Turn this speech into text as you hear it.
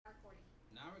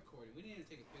We didn't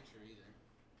take a picture either,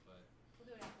 but We'll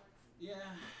do it afterwards.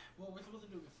 yeah. Well, we're supposed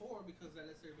to do it before because that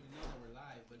lets everybody know that we're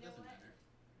live, but it You know doesn't what? matter.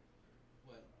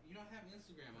 What? You don't have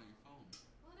Instagram on your phone.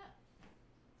 Pull it up.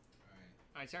 All right.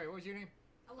 Alright, sorry, what was your name?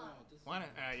 Alone. Oh, this is Lana?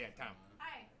 Yeah, Tom.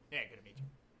 Hi. Yeah, good to meet you.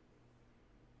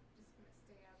 Just gonna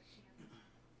stay out of the cans.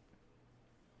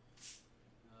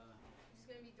 Uh, Just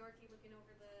gonna be dorky looking over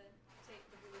the tape,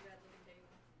 the really bad looking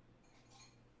table.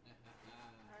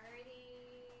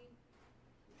 Alrighty.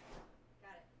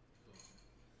 Got it. cool.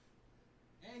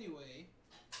 Anyway,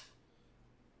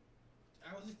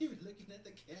 I wasn't even looking at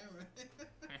the camera.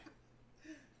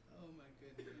 Oh my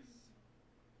goodness.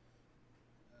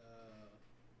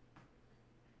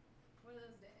 One of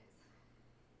those days.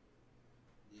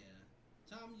 Yeah.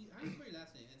 Tom, how do you spell your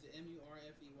last name? Is it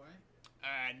M-U-R-F-E-Y?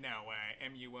 No,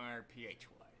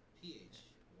 M-U-R-P-H-Y.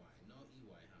 P-H-Y. No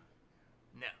E-Y, huh?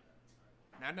 No.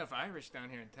 Not enough Irish down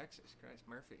here in Texas. Christ,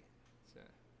 Murphy. It's,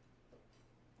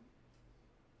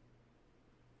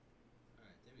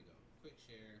 Alright, there we go. Quick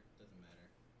share. Doesn't matter.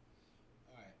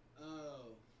 Alright.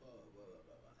 Oh.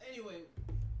 Anyway,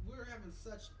 we're having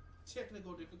such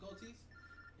technical difficulties.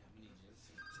 Yeah,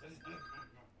 we need you to shut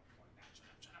up.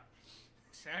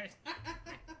 sorry?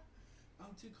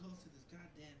 I'm too close to this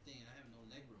goddamn thing. I have no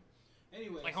leg room.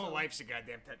 Anyway, My whole life's a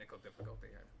goddamn technical difficulty.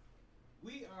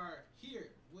 we are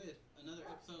here with another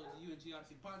episode of the UNG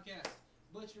Odyssey podcast.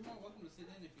 Butch, you're more welcome to sit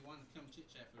in if you want to come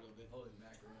chit chat for a little bit. Holy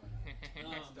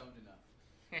macaroni. I'm stoned enough.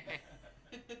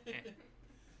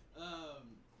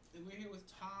 And we're here with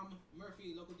Tom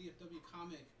Murphy, local DFW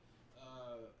comic,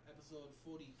 episode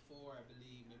 44, I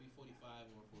believe, maybe 45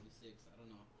 or 46, I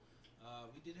don't know.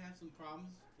 We did have some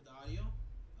problems with the audio,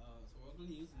 so we're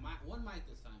going to use one mic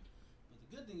this time. But the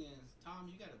good thing is, Tom,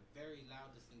 you got a very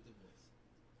loud, distinctive voice.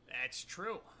 That's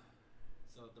true.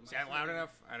 So the Is that loud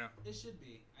enough? I don't. It should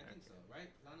be. I think so, right,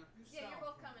 Lana? Yeah, you're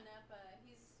both coming up.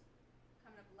 He's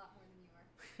coming up a lot more than you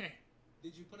are.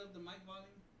 Did you put up the mic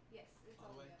volume? Yes, it's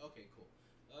All all the way? good. Okay, cool.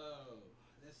 Oh,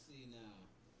 let's see now.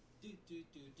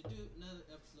 Another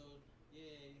episode.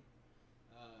 Yay.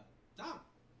 Tom,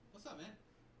 what's up, man?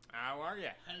 How are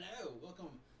ya? Hello,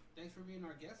 welcome. Thanks for being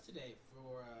our guest today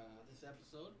for this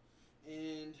episode.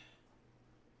 And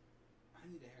I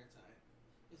need a hair tie.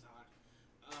 It's hot.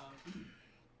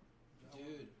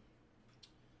 Dude.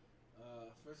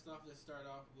 First off, let's start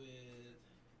off with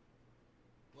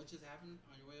what just happened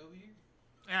on your way over here?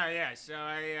 Oh yeah, so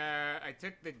I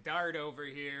took the dart over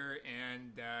here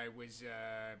and I was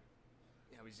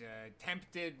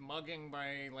tempted mugging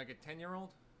by like a 10-year-old.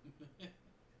 It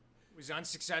was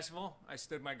unsuccessful. I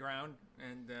stood my ground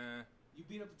and You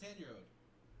beat up a 10-year-old.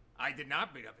 I did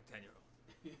not beat up a 10-year-old.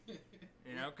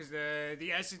 You know, because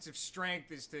the essence of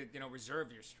strength is to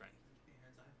reserve your strength.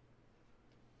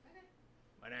 Okay.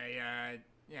 But I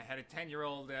had a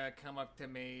 10-year-old come up to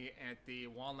me at the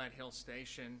Walnut Hill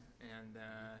station and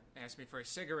asked me for a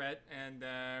cigarette, and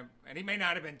he may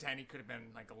not have been 10. He could have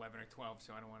been like 11 or 12.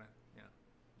 So I don't want to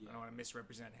I don't want to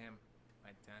misrepresent him.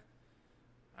 But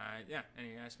and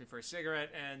he asked me for a cigarette,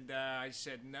 and I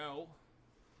said no,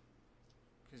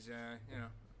 because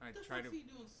I try to. What's he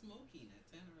doing smoking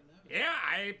at 10 or 11? Yeah,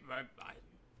 I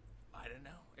don't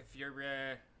know if you're.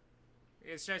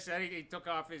 It's just that he took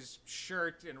off his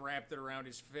shirt and wrapped it around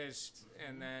his fist,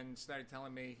 and then started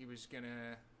telling me he was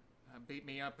gonna beat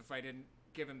me up if I didn't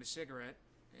give him the cigarette,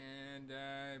 and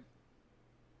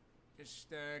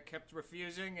just kept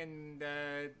refusing, and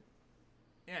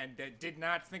did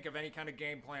not think of any kind of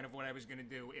game plan of what I was gonna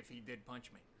do if he did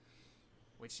punch me,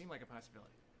 which seemed like a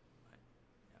possibility.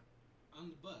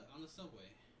 But, On the subway,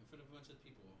 in front of a bunch of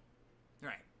people.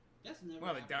 right. That's never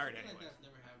Well, the happened. dart I feel anyway. like that's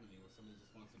never happened to me, where somebody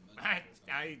just wants to mug you or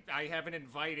something. I have an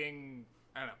inviting.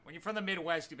 I don't know. When you're from the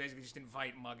Midwest, you basically just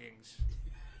invite muggings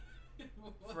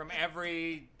from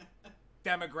every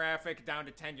demographic down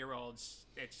to 10-year-olds.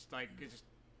 It's like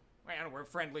we're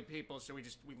friendly people, so we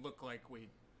look like we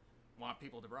want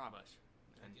people to rob us.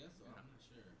 I guess so. I'm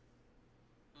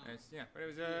not sure. But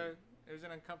it was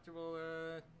an uncomfortable.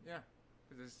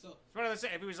 It's So- one of those.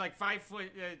 If he was like 5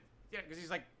 foot, because he's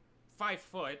like 5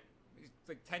 foot. He's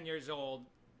like 10 years old.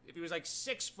 If he was like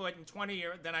 6 foot and 20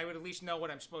 years, then I would at least know what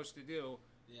I'm supposed to do.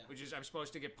 Yeah. Which is I'm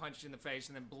supposed to get punched in the face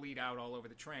and then bleed out all over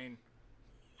the train.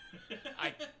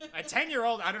 A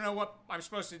 10-year-old, I don't know what I'm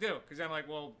supposed to do, because I'm like,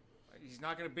 well, he's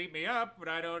not going to beat me up, but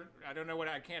I don't know what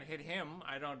I can't hit him.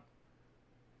 I don't.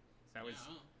 That was. I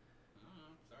don't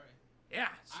know. Sorry. Yeah,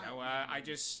 so I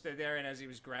just stood there, and as he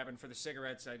was grabbing for the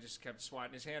cigarettes, I just kept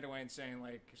swatting his hand away and saying,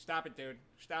 like, stop it, dude.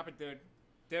 Stop it, dude.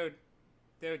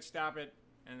 Dude, stop it.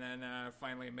 And then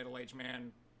finally a middle-aged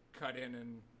man cut in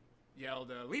and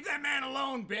yelled, leave that man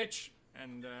alone, bitch.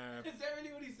 And Is that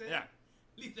really what he said? yeah.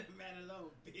 Leave that man alone,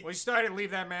 bitch. Well, he started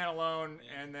leave that man alone,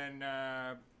 Yeah.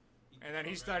 and then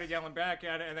he started yelling back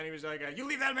at it, and then he was like, "You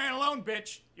leave that man alone,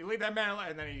 bitch! You leave that man alone!"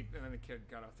 And then the kid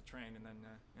got off the train, and then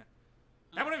yeah.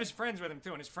 Had one of his friends with him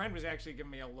too, and his friend was actually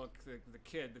giving me a look. The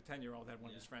kid, the 10-year-old, had one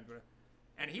of his friends with him,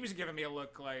 and he was giving me a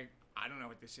look like, I don't know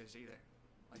what this is either.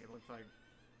 Like it looked like,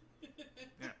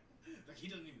 yeah, Like he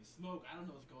doesn't even smoke. I don't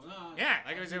know what's going on. yeah,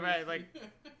 like it was about like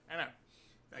I don't know,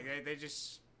 like they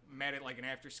just met at like an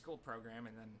after-school program,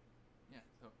 and then yeah,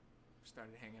 so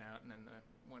started hanging out, and then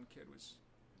the one kid was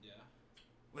Yeah.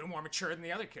 a little more mature than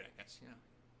the other kid, I guess. You know,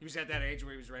 he was at that age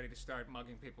where he was ready to start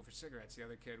mugging people for cigarettes. The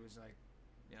other kid was like,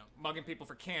 you know, mugging people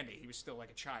for candy. He was still like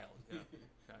a child. You know?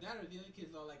 That or the other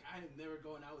kids are like, I am never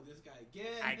going out with this guy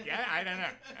again. I don't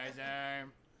know.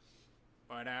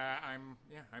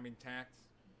 I'm intact.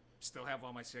 Still have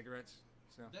all my cigarettes.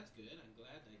 So That's good. I'm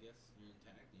glad. I guess you're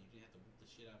intact and you didn't have to whip the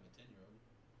shit out of a 10-year-old.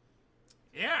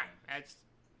 yeah,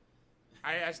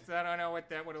 I still don't know what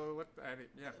that would have looked like.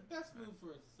 Yeah. The best move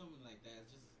for someone like that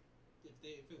is just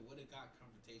if it would have got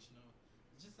confrontational,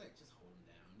 just hold him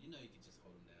down. You know, you could just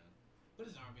hold him down, put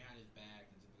his arm behind his back,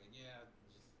 and just be like, yeah,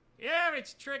 just. Yeah,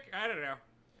 it's trick. I don't know.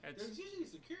 There's usually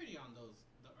security on those,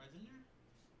 isn't there?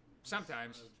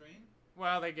 Sometimes. On the train.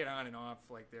 Well, they get on and off.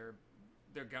 Like they're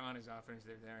gone as often as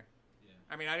they're there. Yeah.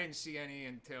 I mean, I didn't see any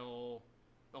until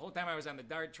the whole time I was on the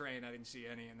DART train. I didn't see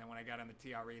any, and then when I got on the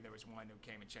TRE, there was one who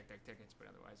came and checked our tickets. But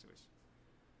otherwise, it was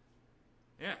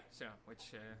So,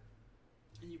 which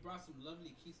And you brought some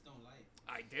lovely Keystone Light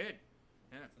I did.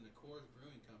 Yeah. from the Coors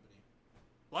Brewing Company.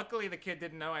 Luckily, the kid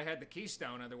didn't know I had the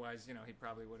Keystone. Otherwise, you know, he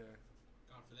probably would have.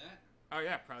 Gone for that? Oh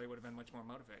yeah, probably would have been much more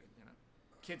motivated. You know,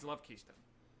 kids love Keystone.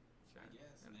 So, I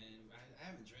guess, you know. man. I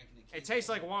haven't drank a Keystone. It tastes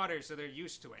like water, so they're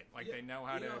used to it. Like Yeah, they know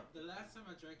how to. The last time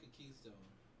I drank a Keystone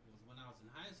was when I was in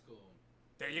high school.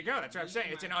 There you go. That's what I'm saying.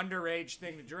 It's an underage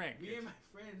thing to drink. Me and my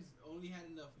friends only had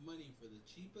enough money for the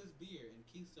cheapest beer, and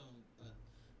Keystone,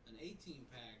 an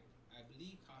 18-pack, I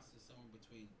believe, costed somewhere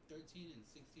between $13 and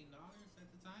 $16 at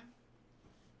the time.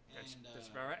 That's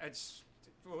And about right. It's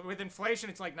with inflation,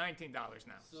 it's like $19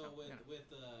 now. so you know. with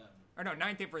Or no,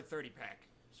 19 for a 30-pack.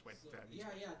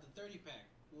 the 30-pack.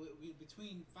 We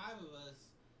between 5 of us,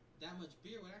 that much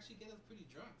beer would actually get us pretty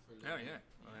drunk for a little Oh bit. yeah.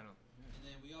 Well, I don't. Yeah. And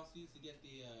then we also used to get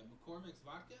the McCormick's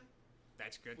vodka.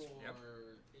 That's good. For Yep.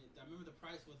 I remember the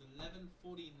price was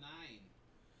 $11.49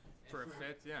 For a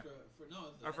fifth, yeah.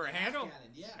 For for a handle?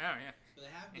 Gallon, yeah. Oh yeah. For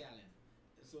the half gallon.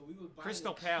 So we would buy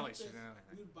Crystal the Palace, cheapest- you know.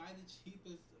 We would buy the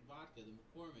cheapest vodka, the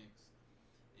McCormick's,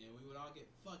 and we would all get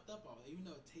fucked up off it, even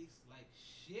though it tastes like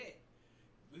shit.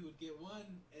 We would get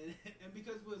one, and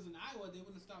because it was in Iowa, they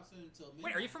wouldn't stop selling until midnight.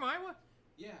 Wait, are you from Iowa?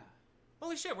 Yeah,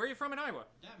 Holy shit, where are you from in Iowa?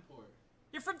 Davenport.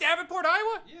 You're from Davenport,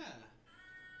 Iowa? Yeah.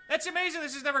 That's amazing.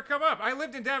 This has never come up. I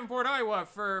lived in Davenport, Iowa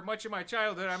for much of my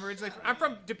childhood. I'm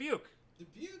from Dubuque.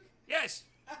 Dubuque? Yes.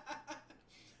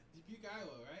 Dubuque,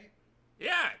 Iowa, right?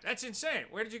 Yeah, that's insane.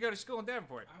 Where did you go to school in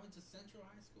Davenport? I went to Central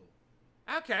High School.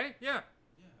 Okay, yeah.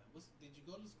 Yeah. Did you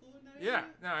go to school in that area?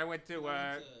 Yeah. No, I went to,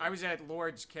 I was at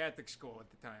Lourdes Catholic School at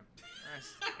the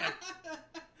time.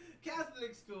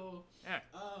 Catholic school. Yeah.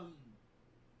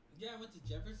 Yeah, I went to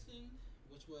Jefferson,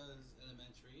 which was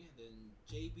elementary, and then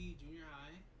JB Junior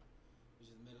High, which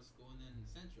is middle school, and then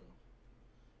Central.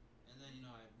 And then, you know,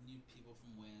 I knew people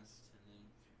from West, and then,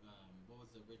 what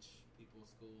was the rich people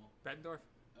school? Bettendorf?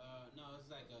 No, it was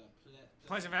like a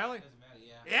Pleasant Valley? Pleasant Valley,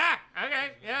 yeah. Yeah,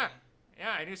 okay, Pleasant yeah. Valley.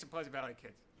 Yeah, I knew some Pleasant Valley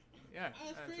kids. Yeah. Oh,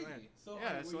 that's crazy. hilarious. So,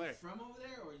 Yeah, that's were you hilarious. from over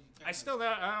there, or you? I still,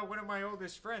 one of my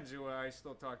oldest friends who I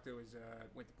still talk to is,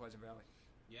 went to Pleasant Valley.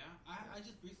 Yeah, I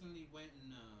just recently went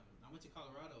and I went to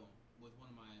Colorado with one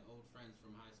of my old friends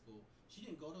from high school. She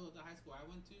didn't go to the high school I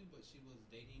went to, but she was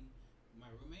dating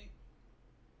my roommate,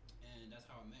 and that's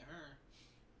how I met her.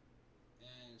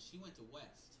 And she went to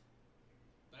West,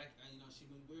 but I you know,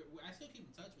 I still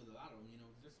keep in touch with a lot of them. You know,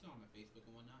 they're still on my Facebook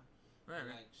and whatnot. Right,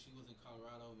 But, right. like she was in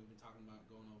Colorado. We've been talking about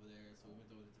going over there, so we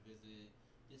went over to visit.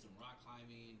 Did some rock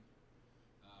climbing.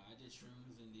 I did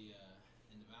shrooms in the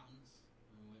mountains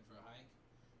when we went for a hike.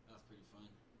 That was pretty fun.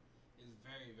 It's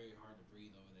very, very hard to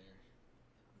breathe over there.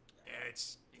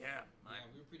 Yeah. Yeah,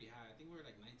 we were pretty high. I think we were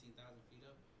like 19,000 feet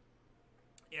up.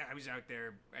 Yeah, I was out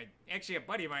there. Actually, a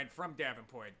buddy of mine from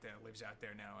Davenport lives out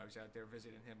there now. I was out there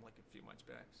visiting him like a few months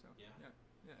back. So Yeah.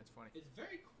 yeah, it's funny. It's a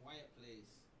very quiet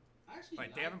place. I actually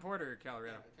Like Davenport or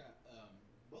Colorado?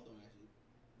 Both of them actually,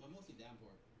 but mostly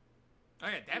Davenport. Oh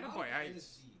yeah, Davenport. A lot of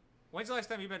LSD. When's the last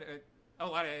time you've been? A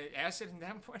lot of acid in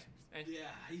Davenport.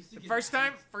 Yeah, I used to The get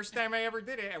first time I ever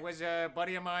did it was a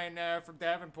buddy of mine from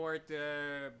Davenport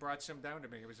brought some down to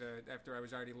me. It was after I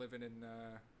was already living in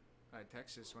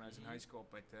Texas when I was in high school.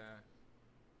 But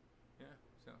yeah,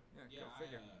 so yeah, Yeah, go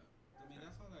figure. I mean,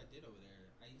 that's all I did over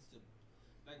there. I used to,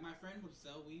 like, my friend would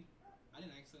sell weed. I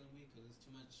didn't like selling weed because it's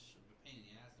too much of a pain in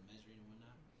the ass to measure it and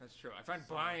whatnot. That's true. I find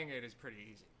So- buying it is pretty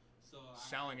easy. So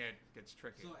Selling it gets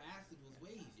tricky. So acid was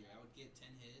way easier. I would get 10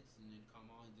 hits and then come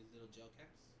on these little gel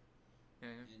caps.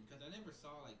 Yeah. And because I never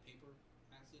saw like paper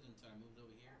acid until I moved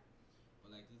over here,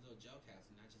 but like these little gel caps,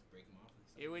 and I just break them off. And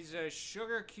stuff. It was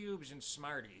sugar cubes and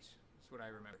Smarties. That's what I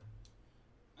remember.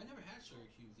 I never had sugar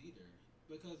cubes either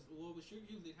because well with sugar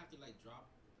cubes they'd have to like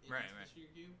drop it Right, into right. the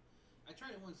sugar cube. I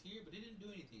tried it once here, but it didn't do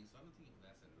anything, so I don't think it was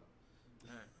acid at all.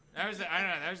 That was I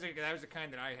don't know. That was the kind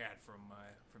that I had from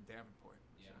Davenport.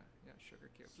 Yeah. So, yeah, sugar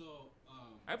cube. So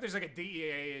I hope there's like a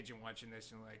DEA agent watching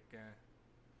this and like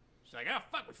she's like, oh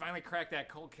fuck, we finally cracked that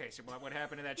cold case about what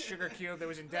happened to that sugar cube that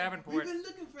was in Davenport. we've been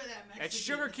looking for that Mexican. That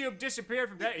sugar cube disappeared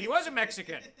from that. He was a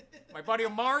Mexican. My buddy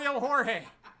Mario Jorge.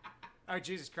 Oh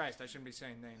Jesus Christ, I shouldn't be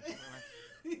saying names. It's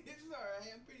alright.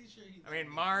 I'm pretty sure he's. I mean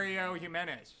Mario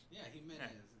Jimenez. Yeah, Jimenez. Yeah.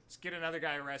 Let's get another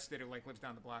guy arrested who like lives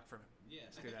down the block from him. Yeah.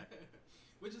 Let's do that.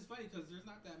 Which is funny because there's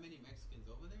not that many Mexicans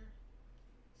over there.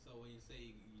 So when you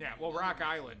say Yeah, well Rock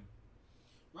Island.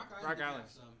 Rock Rock did have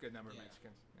Island's some. good number of Yeah.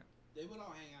 Mexicans. Yeah. They would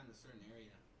all hang out in a certain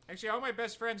area. Actually, all my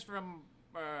best friends from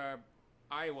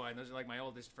Iowa, and those are like my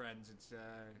oldest friends. It's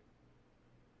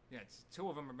it's two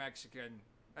of them are Mexican.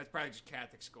 That's probably just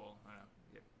Catholic school. I don't know.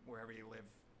 Wherever you live,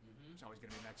 Mm-hmm. it's always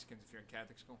gonna be Mexicans if you're in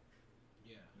Catholic school.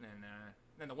 Yeah. And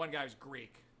then the one guy was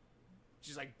Greek.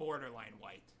 She's like borderline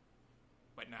white,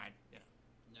 but not.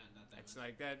 Not that It's much.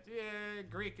 like that. Yeah,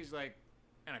 Greek is like,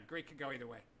 I don't know. Greek could go either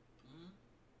way. Mm-hmm.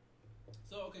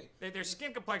 So okay. Their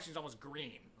skin complexion is almost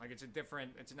green. Like it's a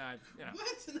different. It's not. What?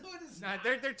 No, it is No, not.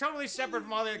 they're totally separate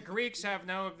from all the Greeks. Have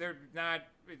no. They're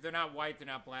not white. They're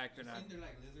not black. They're You're not. saying they're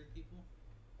like lizard people.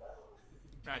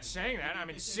 Not saying that. I'm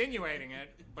insinuating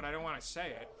it, but I don't want to say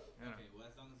it. You know. Okay, well,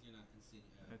 as long as you're not saying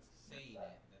it, that'd be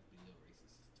a little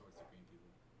racist towards the green people.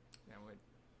 That would.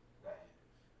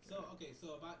 So okay,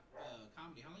 so about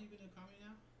comedy. How long you been doing comedy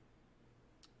now?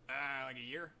 Like a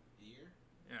year. A year.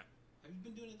 Yeah. Have you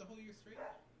been doing it the whole year straight?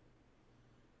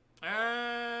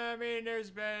 I mean, there's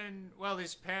been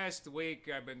this past week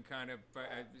I've been kind of.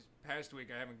 This past week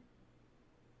I haven't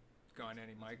gone to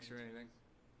any mics or anything,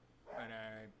 but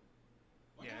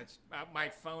Why yeah, not? it's my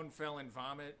phone fell in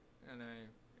vomit, and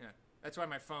that's why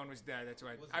my phone was dead. That's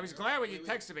why Was I it was your- glad when you wait,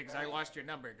 texted me because I wait. lost your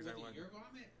number because Was I it wasn't. your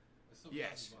vomit? Or somebody Yes,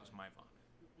 else's it was vomit? my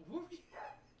vomit.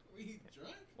 Were you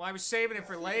drunk? Well, I was saving it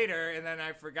for later, and then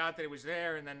I forgot that it was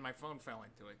there, and then my phone fell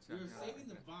into it. So, You were you know, saving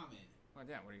the vomit. Well,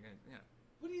 yeah. What are you gonna? Yeah.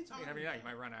 What are you talking You never about? know. You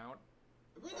might run out.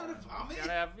 Run out of vomit?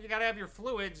 You gotta have your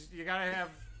fluids. You gotta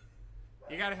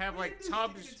have like Just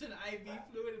tubs. stick it to an IV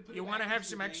fluid and put You it want to back have into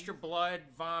some your extra veins? blood,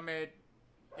 vomit,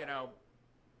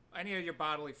 any of your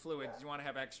bodily fluids. You want to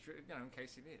have extra, in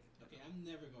case you need it. Okay, I'm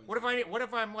never going. What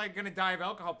if I'm like gonna die of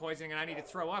alcohol poisoning and I need to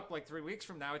throw up like 3 weeks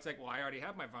from now? It's like, well, I already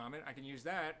have my vomit. I can use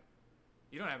that.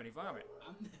 You don't have any vomit.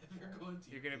 I'm never going to.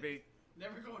 You're your gonna place. be.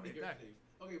 Never going to your That- place.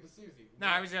 Okay, but seriously. No,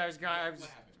 I was What happened?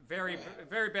 very What happened?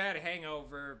 very bad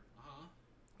hangover.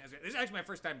 Uh-huh. This is actually my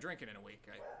first time drinking in a week.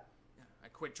 I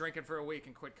quit drinking for a week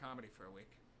and quit comedy for a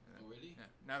week. Oh, really? Yeah.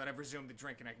 Now that I've resumed the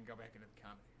drinking, I can go back into the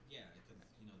comedy. Yeah, because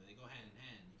they go hand in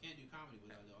hand. You can't do comedy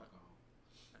without the alcohol.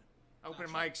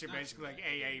 Open Not mics are true, basically not like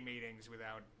true. AA meetings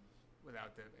without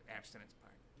the abstinence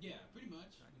part. Yeah, pretty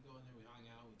much. We go in there, we hang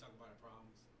out, we talk about our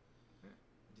problems, Yeah.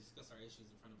 we discuss our issues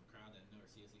in front of a crowd that never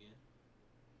see us again.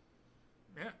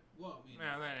 Yeah. Well, I mean,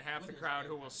 Well, then half the when there's crowd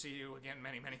who bad will see you again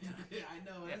many, many times. yeah, I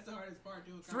know. Yeah. That's the hardest part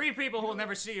doing comedy. 3 people who will You know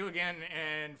never see you again,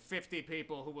 and 50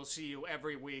 people who will see you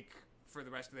every week for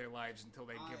the rest of their lives until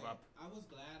they give up. I was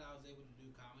glad I was able to do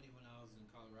comedy when I was in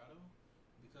Colorado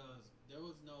because there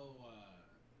was no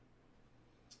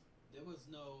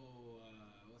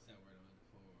what's that word I'm looking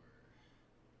for?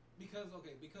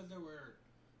 Because there were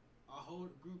a whole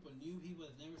group of new people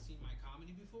that never seen my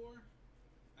comedy before.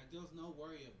 Like there was no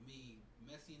worry of me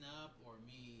messing up or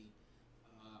me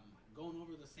going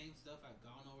over the same stuff I've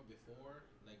gone over before,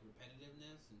 like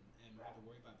repetitiveness, and have to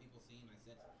worry about people seeing my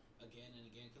sets again and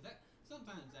again. Because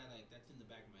sometimes that's in the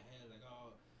back of my head, like,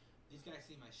 oh, these guys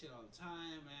see my shit all the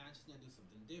time, man. I'm just gonna do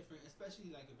something different.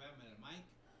 Especially like if I'm at a mic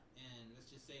and let's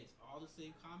just say it's all the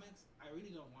same comics, I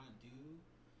really don't want to do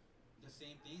the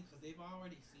same thing because they've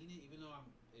already seen it. Even though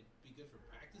it'd be good for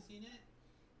practicing it,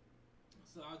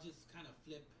 so I'll just kind of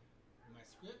flip my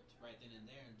script right then and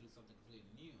there and do something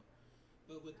completely new.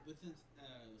 But since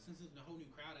it's a whole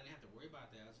new crowd, I didn't have to worry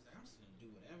about that. I was just like, I'm just gonna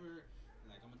do whatever.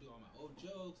 Like I'm gonna do all my old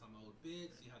jokes, all my old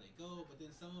bits, see how they go. But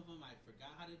then some of them I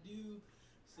forgot how to do,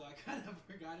 so I kind of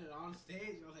forgot it on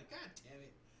stage. I was like, God damn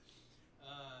it!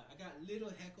 I got little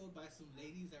heckled by some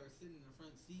ladies that were sitting in the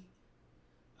front seat.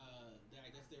 I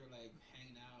guess they were like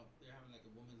hanging out. They're having like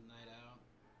a women's night out.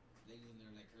 Ladies in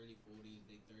their like early 40s,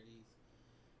 late 30s.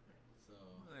 So,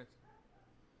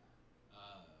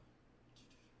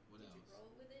 what Did else? you roll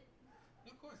with it?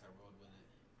 Of course, I rolled with it.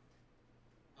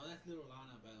 Oh, that's little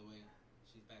Lana, by the way.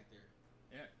 She's back there.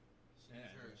 Yeah.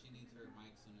 She needs her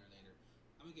mic sooner or later.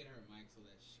 I'm gonna get her a mic so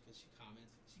that because she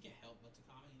comments, she can't help but to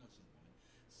comment. You know, she's a woman.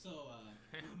 So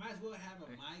might as well have a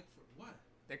mic for what?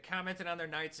 They're commenting on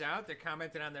their nights out. They're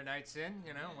commenting on their nights in.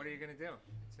 You know, what are you gonna do?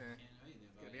 It's Can't know anything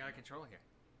about gonna be it. out of control here.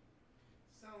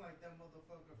 Sound like that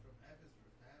motherfucker from F is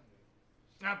for Family.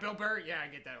 Bill Burr. Yeah,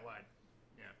 I get that a lot.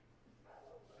 Yeah.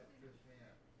 That trips me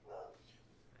out.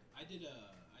 I did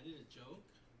a joke,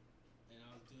 and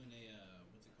I was doing a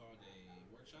what's it called, a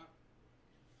workshop.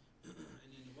 And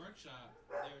in the workshop,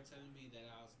 they were telling me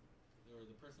that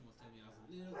the person was telling me I was a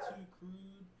little too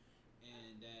crude,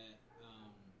 and that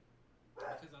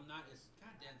because I'm not as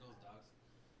goddamn those dogs.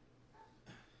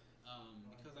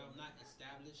 Because I'm not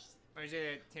established. Or is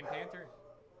it Tim Panther?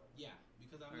 Yeah,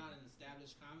 because I'm not an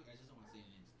established comic. I just don't want to say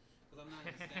names. Because I'm not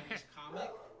an established comic.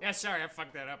 Yeah, sorry, I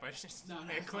fucked that up. I just No,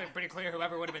 made it it's clear, fine. pretty clear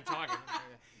whoever would have been talking.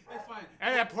 That's fine.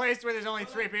 And that place where there's only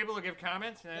But 3 like- people who give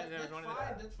comments. That's There's one of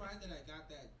fine. That's fine that I got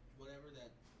that whatever that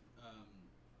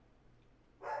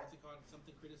what's it called?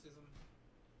 Something criticism.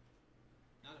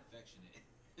 Not affectionate.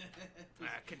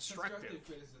 constructive.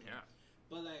 criticism. Yeah.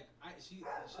 But like she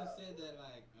said that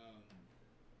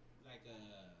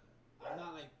I'm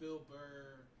not like Bill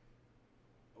Burr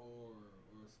or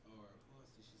who else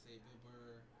did she say? Bill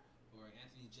Burr or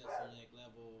Anthony Jeselnik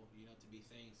level, you know, to be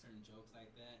saying certain jokes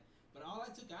like that. But all I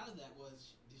took out of that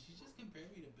was, did she just compare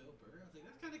me to Bill Burr? I was like,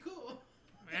 that's kind of cool.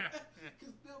 Yeah.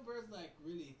 Because Bill Burr's like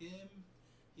really him.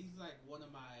 He's like one of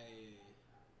the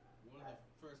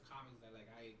first comics that like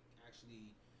I actually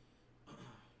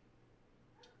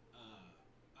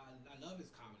I love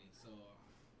his comedy. So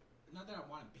not that I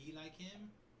want to be like him,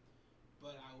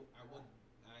 but I want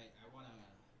to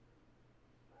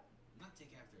not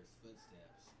take after his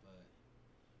footsteps, but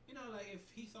you know, like if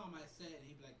he saw my set and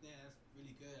he'd be like, "Man, that's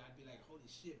really good," I'd be like, "Holy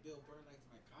shit, Bill Burr likes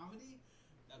my comedy."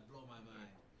 That'd blow my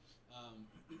mind.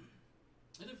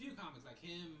 And a few comics like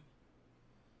him.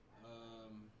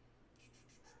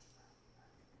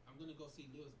 I'm gonna go see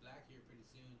Lewis Black here pretty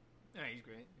soon. Yeah, he's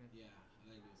great. Yeah. Yeah,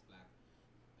 I like Lewis Black.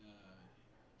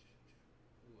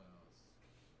 Who else?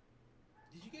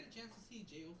 Did you get a chance to see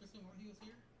Jay Okerson while he was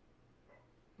here?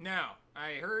 No,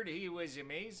 I heard he was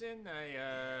amazing.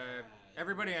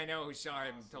 Everybody I know who saw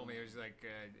him told me it was like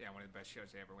one of the best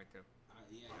shows they ever went to.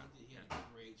 Yeah, he had a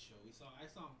great show. I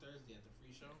saw him Thursday at the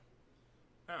free show.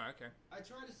 Oh, okay. I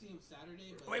tried to see him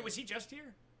Saturday, but Wait, was he just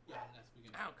here? Yeah, last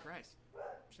weekend. Oh, Christ.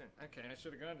 Shit. Okay, I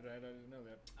should have gone to that. I didn't know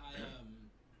that. I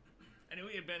I knew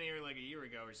he had been here like a year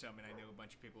ago or something. I knew a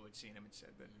bunch of people who had seen him and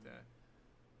said that.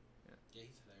 yeah,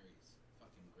 he's hilarious.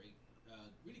 Fucking great.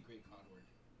 Really great card work.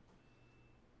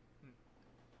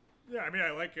 Yeah, I mean,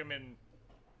 I like him in.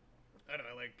 I don't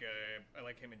know. I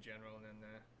like him in general, and then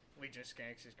Legion of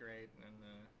Skanks is great, and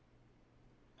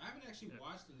I haven't actually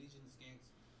watched the Legion of Skanks,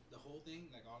 the whole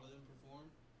thing, like all of them perform.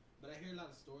 But I hear a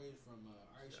lot of stories from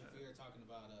Ari Shaffir talking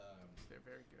about they're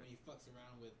very good. when he fucks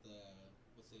around with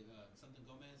something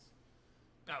Gomez.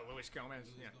 Oh, Luis Gomez.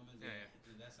 Luis Yeah. Gomez. Yeah,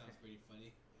 Dude, that sounds pretty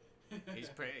funny. He's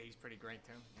pretty great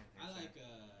too. Yeah, I like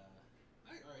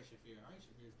Ari Shaffir. Ari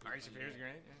Shaffir is Ari Shaffir's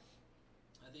great. Yeah.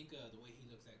 I think the way he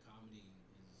looks at comedy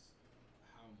is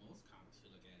how most comics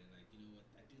should look at it. Like, you know what?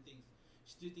 I do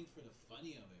things for the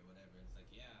funny of it, whatever. It's like,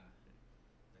 yeah,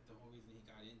 like the whole reason he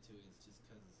got into it is just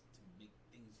because to make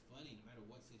things funny, no matter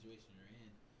what situation you're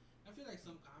in. I feel like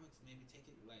some comics maybe take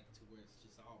it like to where it's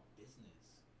just all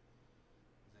business.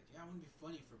 It's like, yeah, I want to be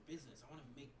funny for business. I want to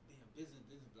make business,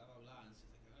 blah blah blah. And it's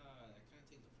just like, that kind of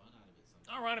takes the fun out of it.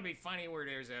 Sometimes. I want to be funny where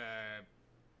there's a.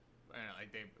 I don't know,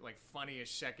 like they like funny is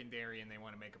secondary, and they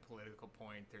want to make a political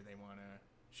point, or they want to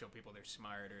show people they're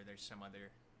smart, or there's some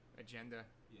other agenda.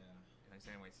 Yeah.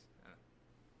 Anyways,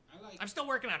 I I'm still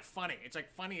working on funny. It's like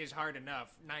funny is hard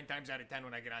enough 9 times out of 10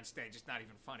 when I get on stage. It's not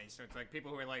even funny. So it's like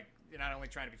people who are like, you're not only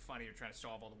trying to be funny, you're trying to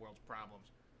solve all the world's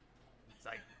problems. It's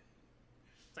like,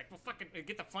 well, fucking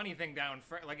get the funny thing down.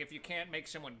 Like if you can't make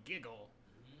someone giggle,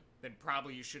 then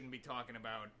probably you shouldn't be talking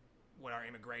about what our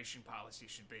immigration policy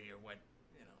should be, or what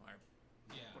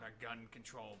what our gun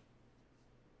control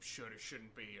should or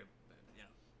shouldn't be, or I don't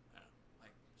know,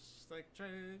 like just like try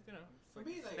to For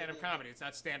me, like, stand-up comedy. It's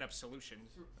not stand-up solution.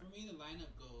 For me, the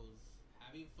lineup goes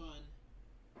having fun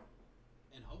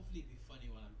and hopefully be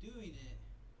funny while I'm doing it,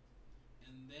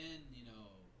 and then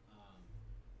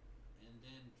and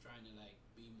then trying to like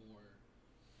be more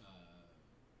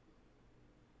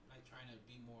trying to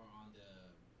be more on the,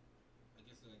 I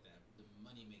guess like that, the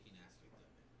money making aspect of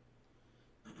it.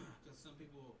 Because some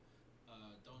people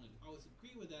don't always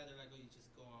agree with that. They're like, oh, you just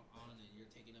go on and you're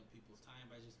taking up people's time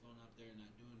by just going up there and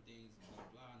not doing things and blah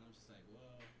blah. And I'm just like,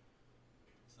 well,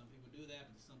 some people do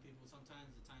that, but some people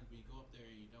sometimes the times when you go up there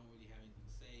and you don't really have anything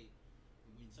to say,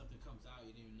 and when something comes out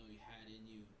you didn't even know you had in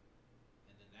you,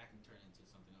 and then that can turn into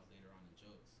something else later on in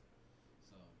jokes.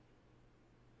 So.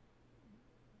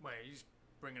 Wait, are you just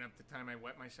bringing up the time I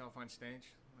wet myself on stage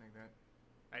like that?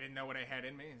 I didn't know what I had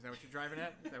in me. Is that what you're driving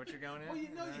at? Is that what you're going at? Well,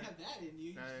 you know you have that in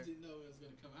you. You just didn't know it was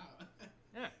going to come out.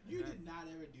 Yeah. You did not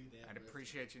ever do that. I'd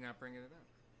appreciate you not bringing it up.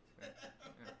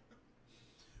 Yeah.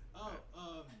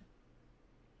 Oh,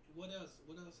 what else?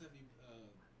 What else have you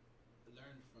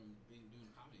learned from doing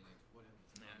comedy? Like, what have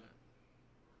you learned?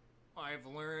 I've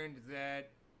learned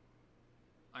that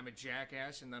I'm a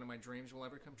jackass and none of my dreams will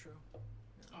ever come true.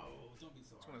 Yeah. Oh, don't be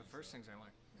so hard. It's one of the first things I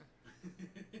learned.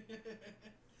 Yeah.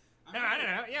 I don't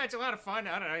know. Yeah, it's a lot of fun.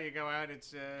 I don't know. You go out.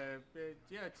 It's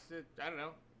I don't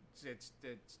know. It's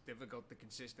difficult to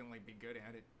consistently be good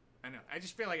at it. I know. I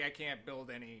just feel like I can't build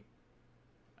any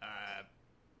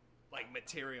like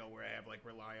material where I have like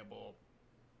reliable.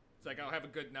 It's like I'll have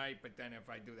a good night, but then if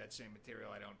I do that same material,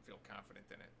 I don't feel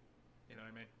confident in it. You know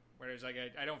what I mean? Whereas like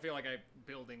I don't feel like I'm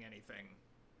building anything.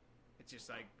 It's just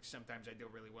like sometimes I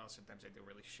do really well, sometimes I do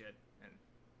really shit, and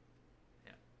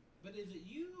yeah. But is it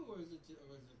you, or is it the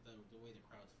way the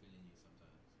crowd's feeling you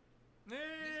sometimes?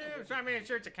 So I mean,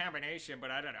 sure, it's a combination, but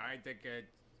I don't know. I think I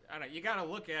don't. You got to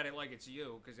look at it like it's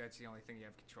you, because that's the only thing you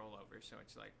have control over. So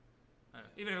it's like, I don't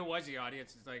know. Even if it was the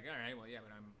audience, it's like, all right, well, yeah, but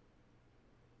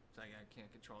it's like I can't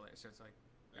control it. So it's like,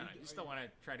 I don't know, you still want to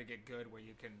try to get good where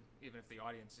you can, even if the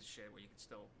audience is shit, where you can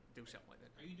still do something with it.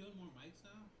 Are you doing more mics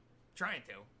now? Trying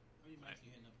to. How many mics are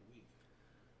you hitting up a week?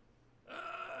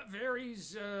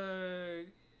 Varies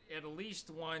at least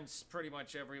once pretty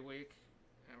much every week.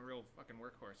 I'm a real fucking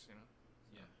workhorse, you know.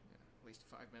 Yeah. At least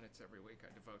 5 minutes every week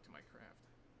I devote to my craft.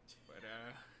 But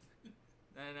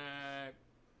then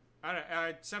I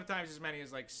don't, sometimes as many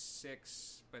as like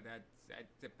 6, but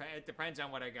it depends on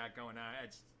what I got going on.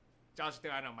 It's also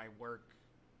I don't know, my work.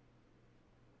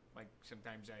 Like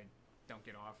sometimes I don't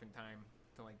get off in time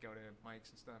to like go to mics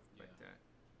and stuff, but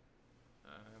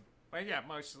yeah,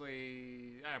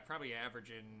 mostly probably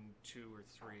averaging 2 or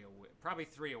 3 a week. Probably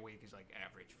 3 a week is like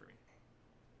average for me.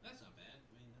 That's not bad.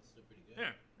 I mean, that's still pretty good.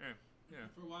 Yeah.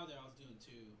 For a while there, I was doing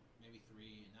 2, maybe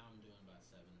 3, and now I'm doing about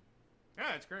 7.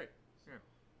 Yeah, that's great. Yeah.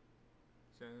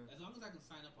 So as long as I can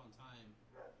sign up on time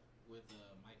with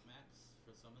mic maps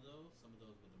for some of those with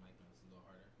the mic maps is a little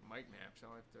harder. Mic maps,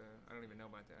 I'll have to. I don't even know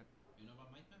about that. You know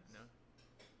about mic maps? No.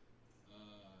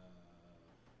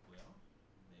 Well,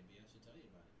 maybe I should tell you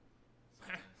about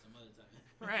it some other time.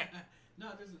 Right.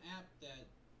 No, there's an app that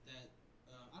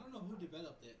I don't know who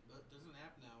developed it, but there's an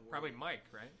app now. Where Probably Mike,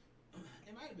 right?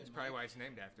 It might have been. That's probably why it's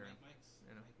named after him. Mike's,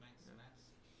 You know? Mike's Yeah.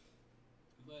 Maps.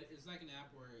 But it's like an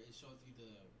app where it shows you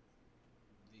the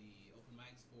open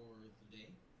mics for the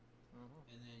day,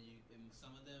 and then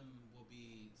some of them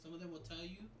will tell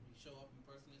you show up in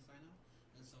person and sign up,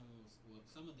 and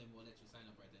some of them will let you sign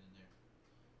up right then and there.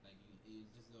 Like you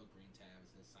just a little green tab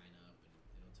that says sign up, and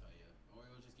it'll tell you, or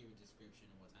it'll just give you a description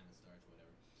and what time it starts,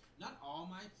 whatever. Not all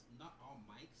mics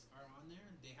are on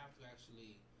there. They have to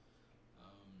actually,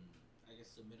 I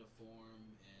guess, submit a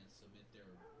form and submit their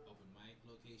open mic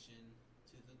location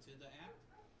to the app,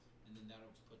 and then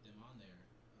that'll put them on there.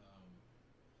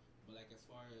 But like as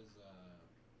far as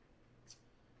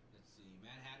let's see,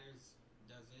 Mad Hatters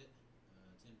does it,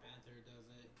 Tin Panther does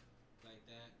it, like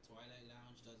that. Twilight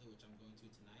Lounge does it, which I'm going to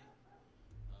tonight.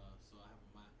 So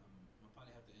I'll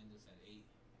probably have to end this at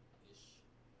 8-ish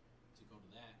to go to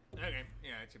that. Okay.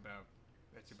 Yeah, that's about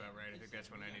right. I think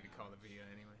that's when I need to call the VIA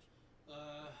anyways.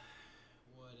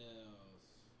 What else?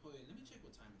 Oh wait, let me check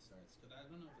what time it starts, because I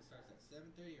don't know if it starts at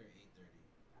 7:30 or 8:30.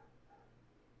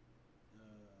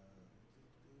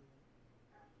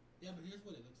 Yeah, but here's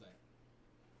what it looks like.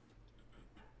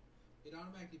 It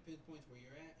automatically pinpoints where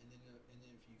you're at, and then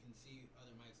if you can see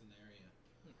other mics in the area.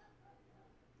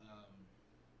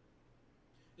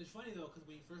 It's funny though, because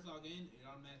when you first log in, it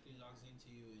automatically logs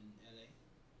into you in LA.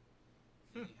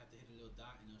 And you have to hit a little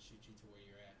dot, and it'll shoot you to where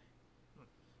you're at.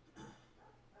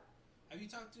 Have you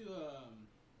talked to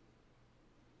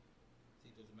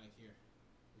see if there's a mic here.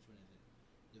 Which one is it?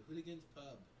 The Hooligans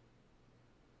Pub.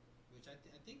 Which I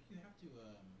think you have to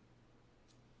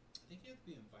I think you have to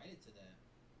be invited to that.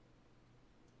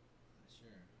 Not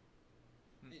sure.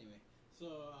 Anyway,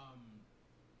 so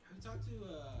have you talked to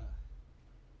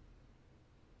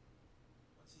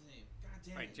what's his name? God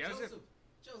damn Wait, it, Joseph?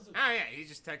 Joseph. Oh yeah, he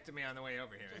just texted me on the way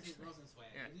over here. Joseph Actually.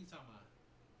 Rosenswag. Yeah. What are you talking about?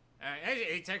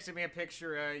 He texted me a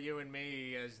picture you and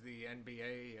me as the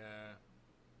NBA.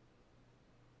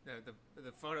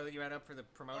 The photo that you had up for the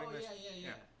promoting Oh this.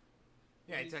 yeah.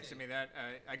 Yeah, he What did he texted say? me that.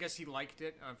 I guess he liked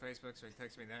it on Facebook, so he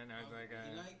texted me that, and I was like,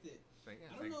 He liked it. like, yeah,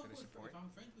 I don't thanks know for the if support. I'm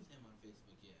friends with him on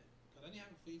Facebook yet, cause I didn't have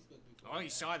a Facebook before. Oh, he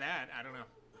that. saw that. I don't know.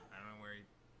 I don't know where he.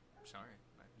 Sorry,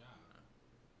 but Nah.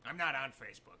 I'm not on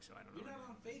Facebook, so I don't know. You're not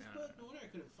on No. Facebook? No wonder I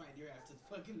couldn't find your ass to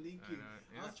fucking link you.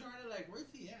 I was trying to like, where's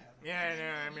he at?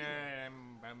 Yeah, no,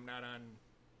 I'm not on.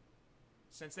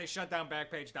 Since they shut down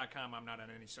Backpage.com, I'm not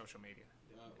on any social media.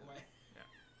 Why? Yeah.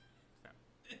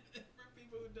 For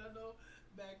people who don't know,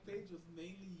 Backpage was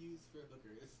mainly used for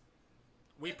hookers.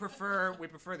 We prefer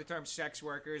the term sex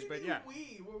workers, but yeah. What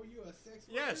were you, a sex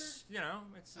worker? Yes, you know,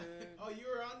 it's. Oh, you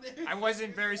were on there? I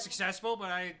wasn't very successful,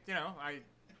 but I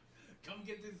Come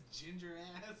get this ginger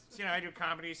ass. I do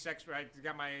comedy, sex. I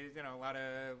got my, a lot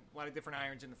of different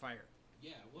irons in the fire.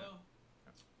 Yeah, well,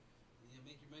 you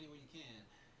make your money where you can.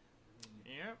 I mean,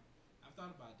 Yeah, I've thought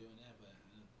about doing that, but I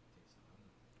don't think so.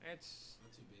 it's.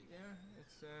 I'm too big. Yeah,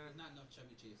 it's. There's not enough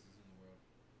chubby chasers in the world.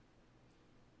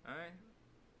 All right.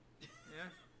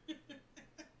 Yeah,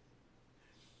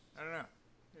 I don't know.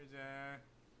 There's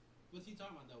What's he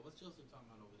talking about, though? What's Joseph talking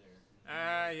about over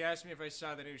there? He asked me if I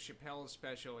saw the new Chappelle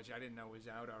special, which I didn't know was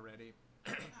out already.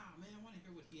 Nah, man, I want to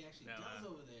hear what he actually No, does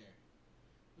over there.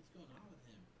 What's going on with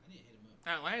him? I didn't hit him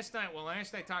up.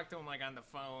 Last I talked to him like on the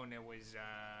phone, it was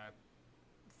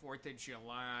 4th of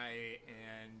July,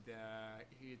 and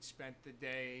he had spent the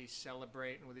day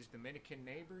celebrating with his Dominican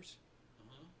neighbors.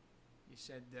 Uh-huh. He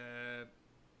said,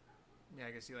 yeah,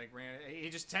 I guess he he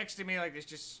just texted me like this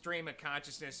just stream of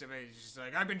consciousness of it. He's just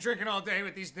like, I've been drinking all day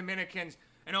with these Dominicans,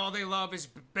 and all they love is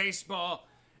baseball,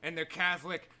 and they're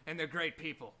Catholic, and they're great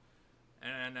people.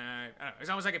 And I don't know, it's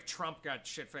almost like if Trump got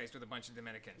shit-faced with a bunch of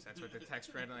Dominicans. That's what the text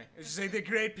read like. It's just like, they're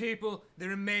great people,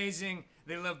 they're amazing,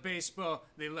 they love baseball,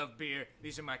 they love beer.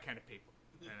 These are my kind of people.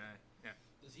 And, yeah.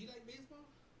 Does he like baseball?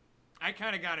 I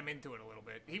kind of got him into it a little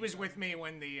bit. He was with me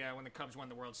when the Cubs won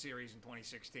the World Series in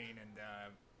 2016, and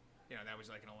that was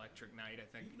like an electric night, I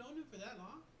think. You've known him for that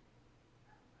long?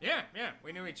 Yeah,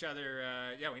 we knew each other.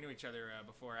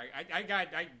 Before.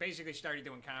 I basically started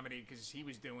doing comedy because he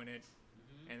was doing it,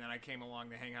 and then I came along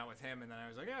to hang out with him, and then I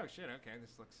was like, oh shit, okay,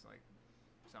 this looks like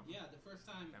something. Yeah, the first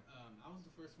time, Yeah. I was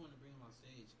the first one to bring him on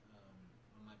stage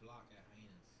on my block at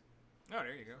Hyenas. Oh,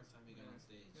 there you go. First time he got on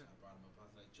stage, Yeah. I brought him up. I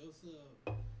was like,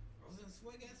 Joseph,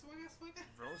 Rosenswag.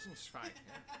 Rosenzweig.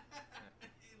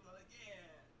 He was like,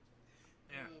 yeah.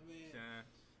 Yeah. Oh, man. Uh,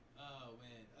 Oh,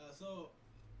 man. So,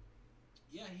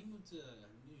 yeah, he moved to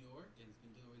New York and has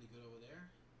been doing really good over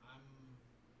there.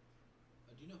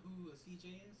 Do you know who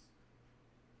CJ is?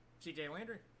 C.J.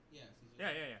 Landry. Yeah, CJ.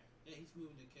 Yeah. Yeah, he's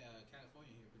moving to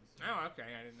California here pretty soon. Oh, okay.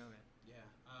 I didn't know that. Yeah.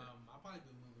 I'll probably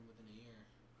be moving within a year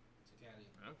to Cali.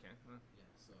 Okay. Well, Yeah,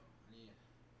 so I need.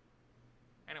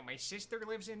 I know my sister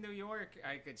lives in New York.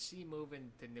 I could see moving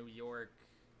to New York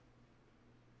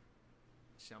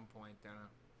at some point. I don't know.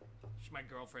 My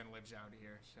girlfriend lives out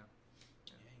here, so.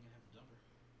 Yeah, ain't gonna have to dump her.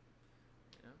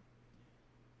 Yeah.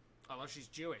 Although she's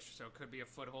Jewish, so it could be a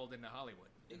foothold into Hollywood.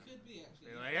 It could be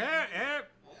actually. You're like, yeah,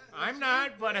 I'm it's not,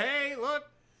 true. but hey, look.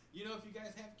 You know, if you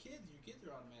guys have kids, your kids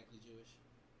are automatically Jewish.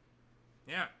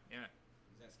 Yeah.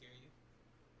 Does that scare you?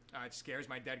 It scares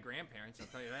my dead grandparents, I'll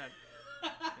tell you that.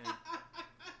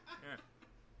 Yeah.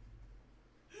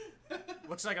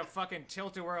 Looks like a fucking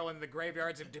tilt-a-whirl in the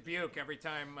graveyards of Dubuque every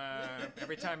time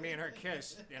me and her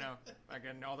kiss, like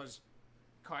in all those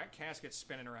caskets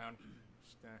spinning around.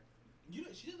 Just,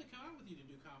 She doesn't come out with you to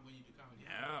do when you do comedy.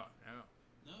 no.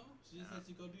 No, she just lets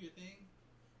you go do your thing.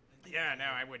 Yeah, no,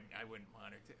 I wouldn't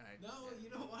want her to. No, you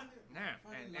don't want it. No,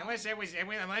 Fucking unless lie.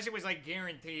 it was like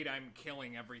guaranteed I'm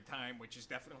killing every time, which is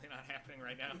definitely not happening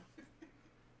right now.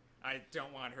 I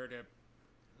don't want her to.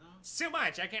 No. So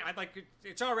much. I can't.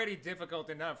 It's already difficult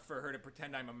enough for her to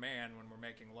pretend I'm a man when we're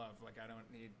making love. Like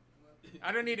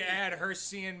I don't need to add her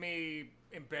seeing me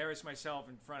embarrass myself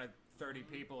in front of 30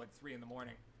 people at 3 a.m.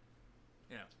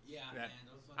 Yeah, That- man.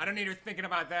 I don't need her thinking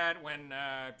about that when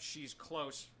she's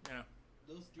close.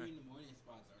 Those 3 in the morning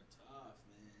spots are tough,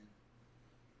 man.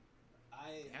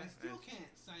 I Yeah, still it's-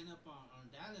 can't sign up on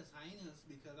Dallas Hyenas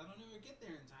because I don't ever get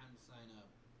there in time to sign up.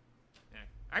 Yeah.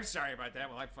 I'm sorry about that.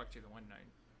 Well, I fucked you the one night.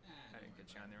 I Don't didn't worry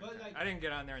get you on about there. it. But In time. like I didn't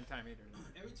get on there in time either.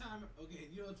 every time, okay,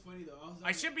 you know what's funny though?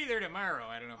 I should be there tomorrow.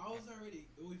 I don't know. I was already.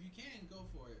 Well, if you can, go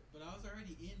for it. But I was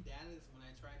already in Dallas when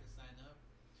I tried to sign up,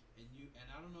 and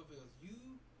I don't know if it was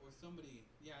you or somebody.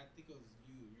 Yeah, I think it was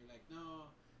you. You're like,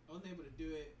 no, I wasn't able to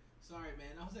do it. Sorry,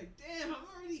 man. I was like, damn, I'm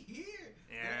already here.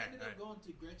 But Yeah, I ended up right. going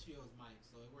to Grecchio's mic,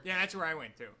 so it worked. Yeah, out. that's where I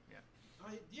went too. Yeah. Oh,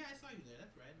 yeah, I saw you there.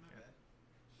 That's right. My Yeah. bad.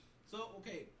 So,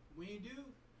 okay, when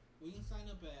you sign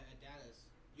up at Dallas,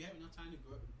 you have enough time to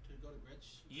go to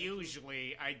Gretch?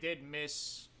 Usually, I did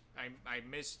miss. I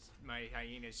missed my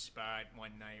Hyenas spot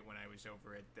one night when I was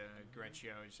over at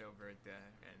Grecchio's over at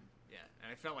and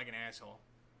I felt like an asshole.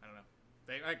 I don't know.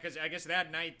 Because I guess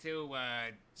that night too,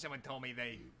 someone told me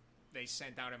they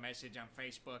sent out a message on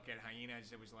Facebook at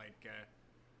Hyenas. It was like,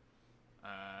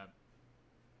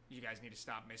 you guys need to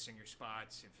stop missing your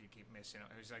spots if you keep missing.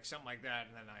 It was like something like that,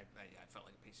 and then I felt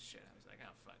like a piece of shit. I was like,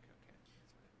 oh fuck, okay.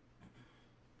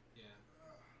 Yeah.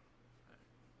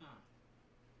 Huh.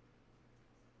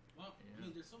 Well, Yeah. I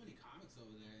mean, there's so many comics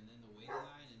over there, and then the waiting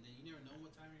line, and then you never know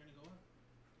what time you're gonna go up.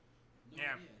 No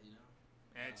Yeah. idea, you know.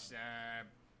 It's I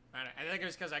think it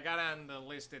was because I got on the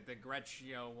list at the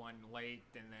Greccio one late,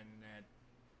 and then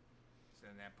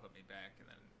that put me back, and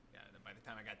then by the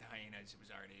time I got to Hyenas, it was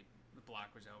already the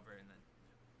block was over, and then.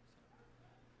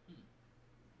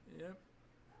 Yep.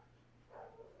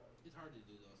 It's hard to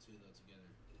do those two though together.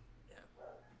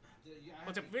 Yeah. I Well,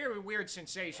 it's a very weird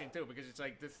sensation too, because it's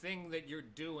like the thing that you're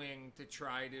doing to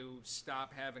try to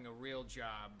stop having a real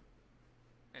job,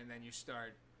 and then you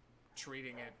start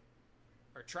treating it,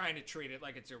 or trying to treat it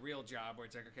like it's a real job, where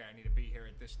it's like, okay, I need to be here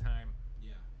at this time,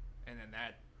 Yeah. and then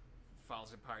that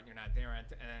falls apart, and you're not there, and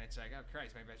then it's like, oh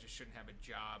Christ, maybe I just shouldn't have a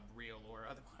job, real or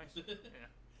otherwise. Yeah.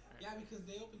 Yeah, because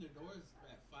they open their doors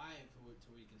at 5 to where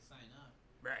you can sign up,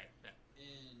 Right. Yeah.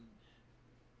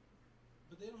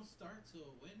 but they don't start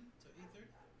till when? Till 8:30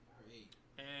 or 8?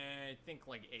 I think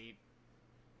like 8.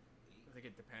 I think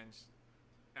it depends.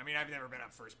 I mean, I've never been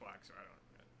up first block, so I don't.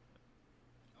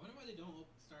 I wonder why they don't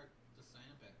start to sign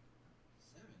up at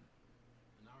 7,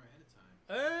 an hour ahead of time.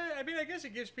 I mean, I guess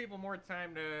it gives people more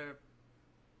time to.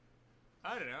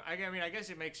 I don't know. I mean, I guess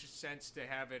it makes sense to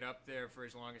have it up there for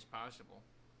as long as possible.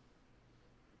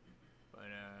 But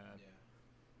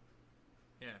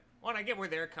yeah. Well, and I get where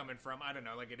they're coming from. I don't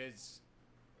know. Like it is.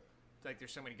 Like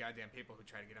there's so many goddamn people who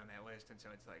try to get on that list, and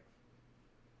so it's like,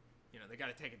 they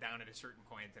got to take it down at a certain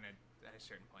point, and at a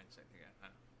certain point, it's like, I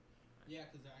don't know. Yeah,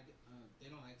 because they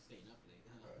don't like staying up late.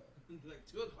 Like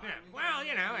 2 o'clock. Yeah, well,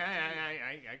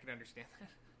 I can understand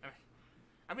that.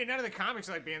 I mean, none of the comics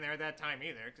like being there at that time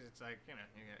either, because it's like,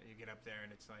 you get up there and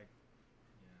it's like,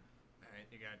 Yeah. all right,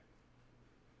 you got.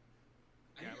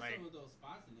 I hear like- some of those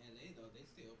spots in LA though, they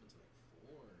stay open till like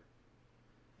 4.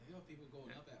 I hear people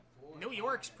going up at 4. New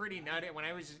York's pretty nutty. When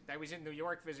I was in New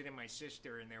York visiting my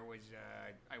sister, and there was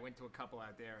I went to a couple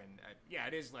out there, and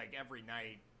it is like every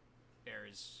night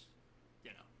there's,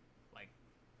 like,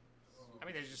 I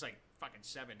mean, there's just like fucking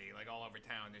 70 like all over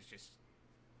town. There's just,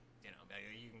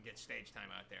 you can get stage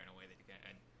time out there in a way that you can't.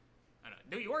 I don't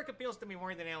know. New York appeals to me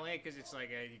more than LA because it's like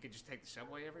you could just take the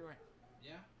subway everywhere.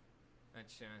 Yeah.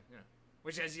 That's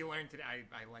which, as you learn today,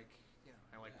 I like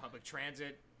public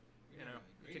transit.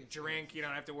 You can drink. You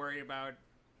don't have to worry about.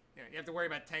 You have to worry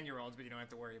about 10-year-olds, but you don't have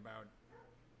to worry about.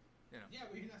 Yeah,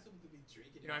 but you're not supposed to be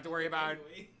drinking. You don't have to worry about.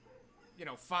 Anyway.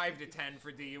 5 to 10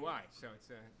 for DUI. So it's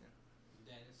That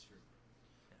is true.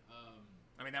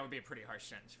 I mean, that would be a pretty harsh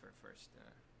sentence for first.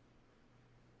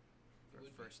 It would be.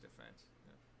 First offense.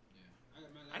 Yeah.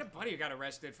 I had a buddy who got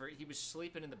arrested he was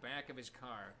sleeping in the back of his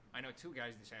car. I know 2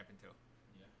 guys this happened to.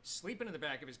 Yeah. Sleeping in the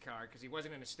back of his car because he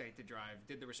wasn't in a state to drive.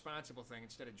 Did the responsible thing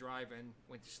instead of driving.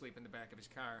 Went to sleep in the back of his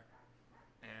car,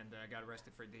 and got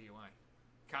arrested for a DUI.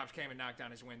 Cops came and knocked on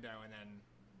his window and then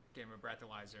gave him a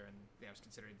breathalyzer, and it was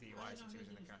considered a DUI since he was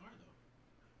in the car.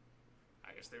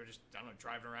 I guess they were just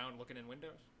driving around looking in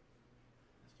windows.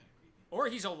 That's kind of creepy. Or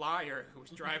he's a liar who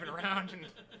was driving around and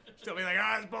still be like,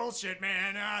 it's bullshit,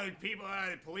 man. The people,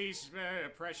 the police,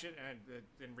 oppression. And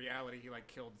in reality, he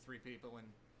killed 3 people. And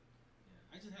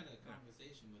Yeah. I just had a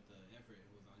conversation with Everett,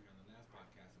 who was on here on the last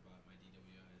podcast, about my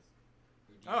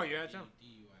DWIs. Oh, you had some?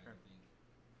 DUIs, I think.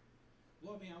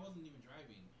 Well, I mean, I wasn't even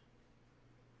driving.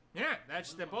 yeah,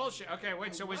 that's the bullshit. Okay,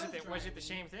 wait. So was it the driving.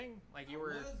 same thing? Like you I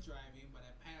were? was driving, but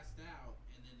I passed out,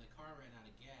 and then the car ran out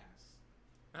of gas.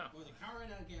 Oh. Well, the car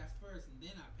ran out of gas first, and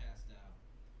then I passed out.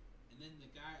 And then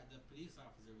the police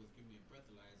officer was giving me a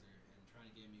breathalyzer and trying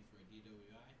to get me for a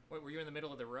DWI. Wait, were you in the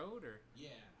middle of the road or?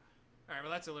 Yeah. All right,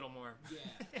 well that's a little more.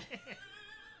 Yeah.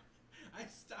 I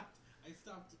stopped.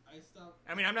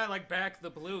 I mean, I'm not like back the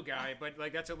blue guy, but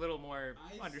that's a little more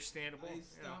understandable. I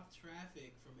stopped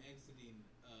traffic from exiting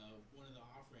one of the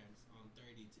off ramps on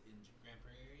 30 in Grand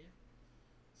Prairie area.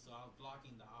 So I was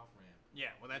blocking the off ramp. Yeah,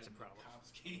 well that's a And problem. The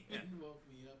cops came and woke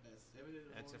me up at 7 in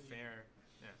the morning. That's a fair.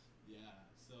 Yeah. Yeah.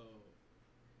 So,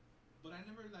 but I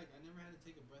never had to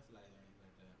take a breathalyzer or anything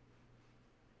like that.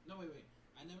 No, wait.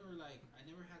 I never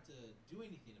had to do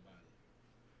anything about it.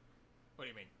 What do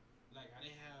you mean? Like, I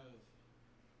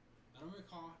don't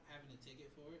recall having a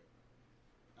ticket for it.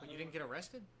 But you didn't get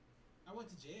arrested? I went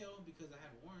to jail because I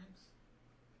had warrants.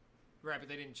 Right, but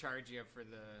they didn't charge you for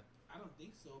the... I don't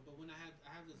think so, but when I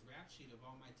have this rap sheet of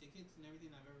all my tickets and everything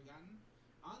I've ever gotten,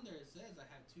 on there it says I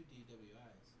have 2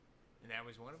 DWIs. And that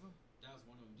was one of them? That was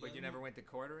one of them. But you never went to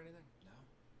court or anything? No.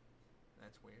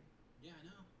 That's weird. Yeah, I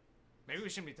know. Maybe we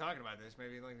shouldn't be talking about this.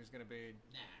 Maybe like there's going to be...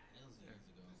 Nah, that was years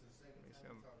ago. This is the second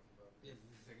time we talked about This is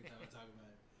the second time I talk about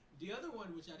it. The other one,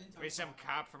 which I didn't talk Maybe about. some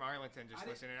cop from Arlington just I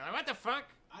didn't- listening. Like, what the fuck?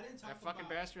 I didn't talk That fucking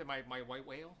about. bastard, my white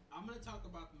whale? I'm gonna talk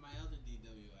about my other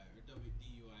DWI or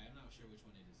DUI. I'm not sure which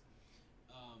one it is.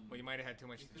 Well, you might have had too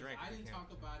much to Because drink. I if you didn't can't-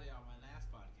 talk about it on my last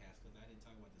podcast because I didn't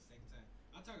talk about it the second time.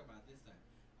 I'll talk about it this time.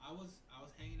 I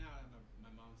was hanging out at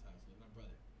my mom's house with my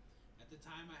brother. At the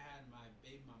time, I had my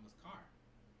baby mama's car,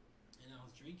 and I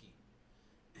was drinking.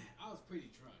 I was pretty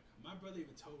drunk. My brother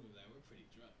even told me that we're pretty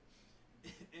drunk.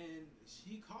 And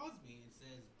she calls me and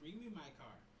says, "Bring me my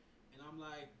car." And I'm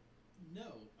like,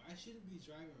 "No, I shouldn't be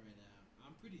driving right now.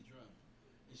 I'm pretty drunk."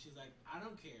 And she's like, "I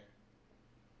don't care.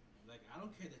 Like, I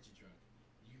don't care that you're drunk.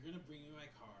 You're gonna bring me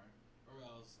my car, or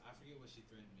else." I forget what she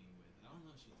threatened me with. I don't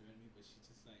know if she threatened me, but she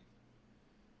just like,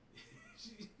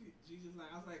 she just like,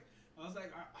 I was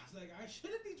like, I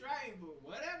shouldn't be driving, but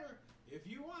whatever. If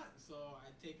you want. So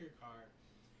I take her car,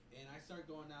 and I start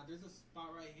going down. There's a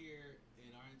spot right here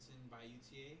in Arlington by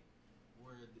UTA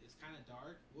where it's kind of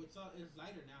dark. Well, it's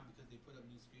lighter now because they put up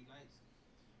new street lights,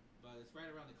 but it's right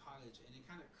around the college, and it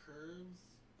kind of curves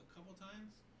a couple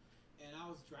times. And I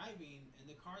was driving, and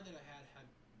the car that I had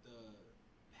the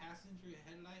passenger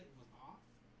headlight was off,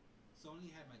 so I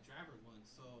only had my driver's one.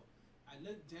 So I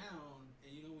looked down, and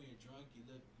you know when you're drunk, you're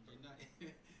not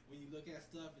when you look at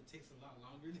stuff, it takes a lot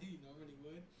longer than you normally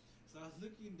would. So I was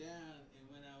looking down, and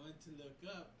when I went to look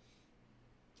up,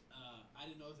 I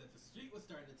didn't notice that the street was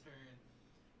starting to turn,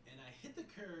 and I hit the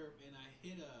curb, and I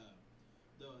hit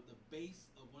the base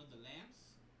of one of the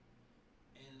lamps,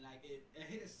 and like I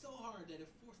hit it so hard that it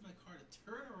forced my car to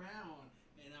turn around,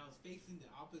 and I was facing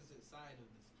the opposite side of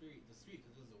the street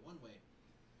because it was a one-way,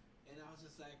 and I was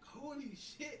just like, holy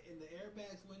shit! And the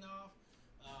airbags went off.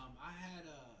 I had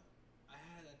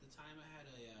at the time I had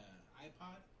a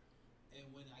iPod, and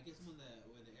when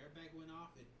the airbag went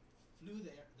off, it flew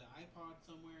the iPod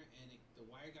somewhere, and the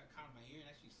wire got caught in my ear and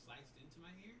actually sliced into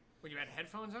my ear. When you had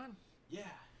headphones on? Yeah.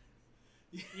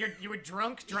 You were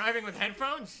drunk driving with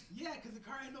headphones? Yeah, because the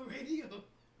car had no radio.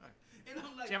 And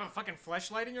I'm like, do you have a fucking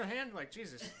fleshlight in your hand? Like,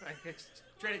 Jesus. Like,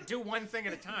 try to do one thing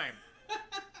at a time.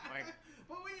 Like,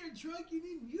 but when you're drunk, you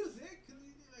need music. Cause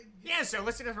you need, like, yeah, so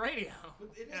listen to the radio. But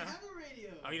it didn't have a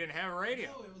radio. Oh, you didn't have a radio?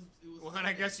 No, it was well, then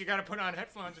I guess you got to put on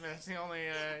headphones. I mean, that's the only,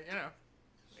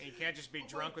 you can't just be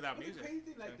drunk without music. The crazy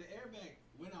thing, like, the airbag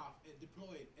went off, it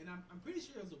deployed, and I'm pretty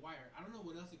sure it was a wire. I don't know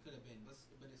what else it could have been, but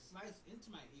it sliced into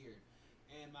my ear,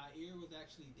 and my ear was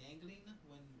actually dangling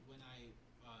when I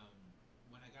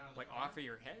got out of the like car. off of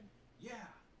your head? Yeah,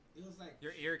 it was like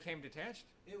your ear came detached.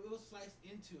 It was sliced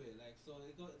into it, like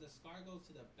so. The scar goes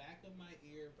to the back of my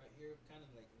ear, right here, kind of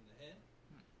like in the head,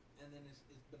 and then it's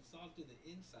been sawed through the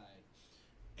inside,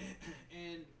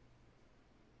 and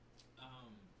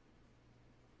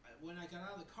when I got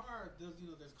out of the car,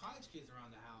 there's college kids around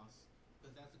the house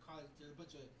because that's the college. There's a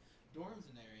bunch of dorms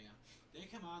in the area. They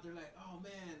come out, they're like, "Oh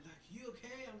man, like you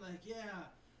okay?" I'm like,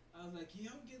 "Yeah." I was like, "Can you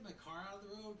help me get my car out of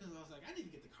the road?" Because I was like, "I need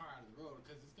to get the car out of the road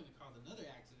because it's gonna cause another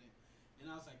accident."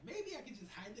 And I was like, "Maybe I could just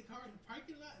hide the car in the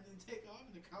parking lot and then take off,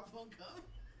 and the cops won't come."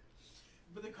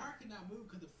 But the car could not move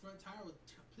because the front tire was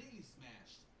completely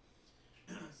smashed.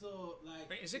 So like,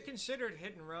 Wait, is it considered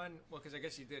hit and run? Well, because I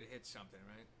guess you did hit something,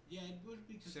 right? yeah, it would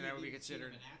be considered. So that would be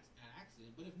considered an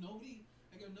accident. But if nobody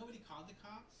called the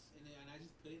cops and I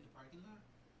just put it in the parking lot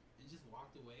and just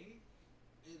walked away,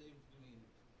 I mean,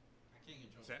 I can't get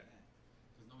in trouble for that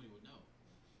because nobody would know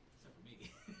except for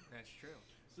me. That's true.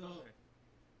 So, Okay.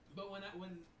 but when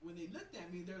they looked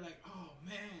at me, they're like, "Oh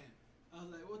man," I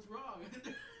was like, "What's wrong?" Because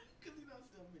I'm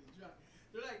still pretty drunk.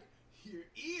 They're like, "Your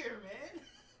ear, man."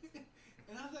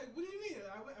 And I was like, "What do you mean?"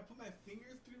 I put my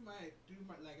fingers through my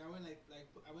like I went like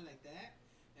that,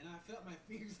 and I felt my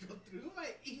fingers go through my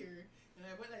ear, and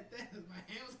I went like that, and my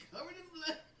hand was covered in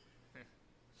blood.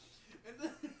 And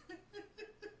then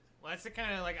Well, that's the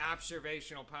kind of like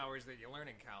observational powers that you learn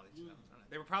in college.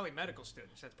 They were probably medical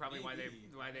students. That's probably why they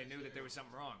knew that there was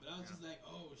something wrong. But I was just like,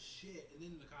 "Oh shit!" And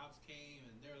then the cops came,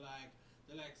 and they're like,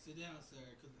 "Sit down, sir,"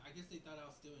 because I guess they thought I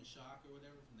was still in shock or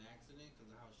whatever from the accident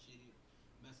because of how shitty,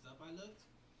 messed up I looked.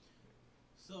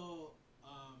 So,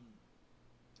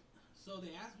 So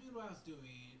they asked me what I was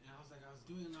doing, and I was like, I was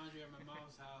doing laundry at my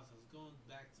mom's house. I was going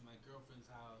back to my girlfriend's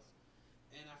house,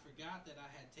 and I forgot that I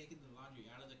had taken the laundry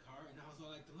out of the car, and I was all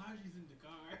like, the laundry's in the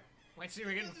car. Wait, so you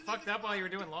were getting fucked up while you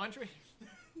were doing laundry?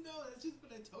 No, that's just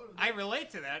what I told him. I relate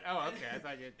to that. Oh, okay. I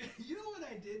thought you. You know what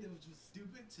I did that was just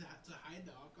stupid to hide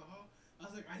the alcohol? I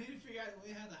was like, I need to figure out a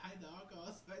way how to hide the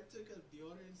alcohol, so I took a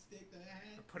deodorant stick that I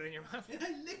had, Put it in your mouth. and I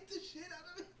licked the shit out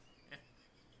of it.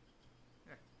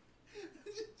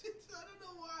 I don't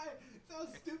know why. That's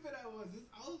how stupid I was.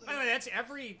 I was By the way, like, that's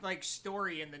every like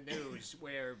story in the news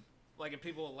where like and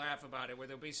people will laugh about it, where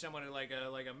there'll be someone who, like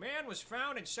a man was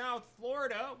found in South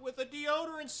Florida with a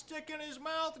deodorant stick in his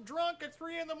mouth, drunk at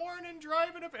 3 a.m,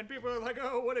 driving up, and people are like,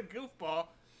 "Oh, what a goofball."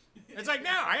 It's like,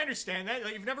 no, I understand that.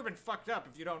 Like, you've never been fucked up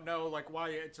if you don't know like why.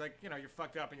 It's like, you know, you're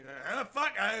fucked up and you're like, oh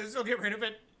fuck, I'll still get rid of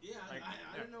it. yeah, Like, I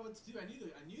yeah. didn't know what to do. I knew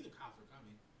the cops were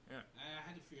coming. Yeah. I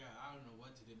had to figure out. I don't know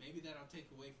what to do. Maybe that'll take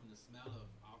away from the smell of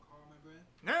alcohol in my breath.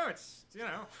 No, it's, you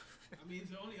know, I mean,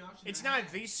 it's the only option. it's I not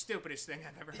have. the stupidest thing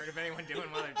I've ever heard of anyone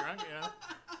doing while they're drunk. You know,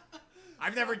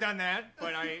 I've never done that,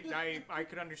 but I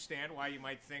could understand why you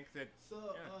might think that. So,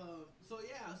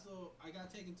 Yeah. so I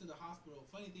got taken to the hospital.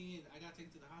 Funny thing is, I got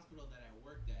taken to the hospital that I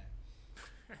worked at.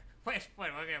 Wait,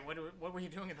 okay, what were you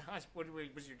doing in the hospital?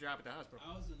 What was your job at the hospital?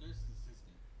 I was a nurse's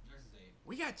assistant, nurse's aide.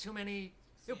 We got too many.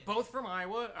 Yeah. Both from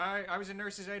Iowa. I was a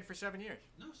nurse's aide for 7 years.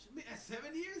 No, at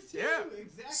 7 years too. Yeah.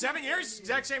 Exactly. 7 years?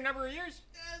 Exact same number of years?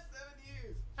 Yeah, 7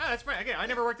 years. Oh, that's fine. Again, I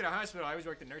never worked at a hospital. I always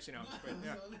worked in nursing homes. No, But,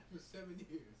 yeah. I was on there for 7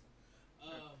 years.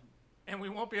 And we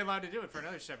won't be allowed to do it for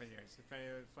another 7 years. If any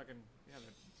fucking the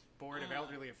board of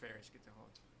elderly affairs get to hold.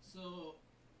 So,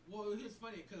 well, it was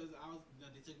funny because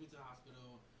they took me to the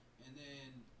hospital, and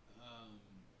then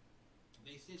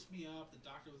they stitched me up. The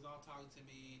doctor was all talking to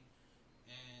me,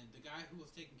 and the guy who was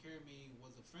taking care of me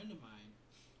was a friend of mine,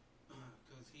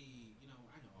 because he, I know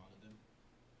all of them.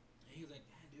 And he was like,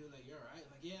 "Damn, dude, like, you're alright?"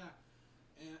 Like, yeah.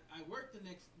 And I worked the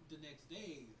next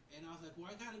day, and I was like, well,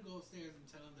 I gotta go upstairs and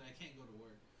tell him that I can't go to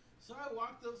work. So I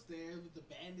walked upstairs with the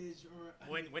bandage,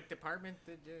 What department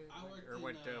did you? I worked or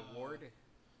what in, ward?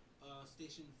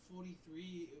 Station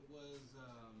 43. It was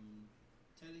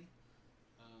Teddy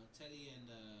and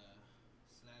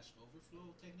 /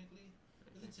 overflow technically.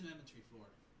 It was a telemetry floor.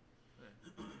 Right.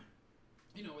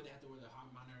 Where they have to wear the heart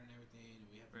monitor and everything, and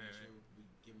we have to make sure we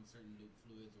give them certain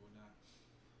fluids or whatnot.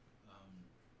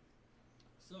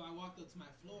 So I walked up to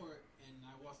my floor and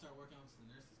I started working on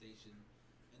the nurse's station,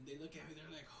 and they look at me.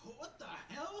 They're like, "What the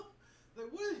hell?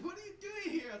 Like, what are you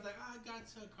doing here?" I was like, "I got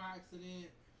into a car accident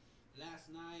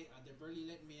last night. They're barely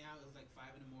letting me out. It was like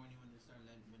 5 in the morning when they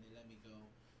let me go."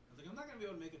 I was like, "I'm not gonna be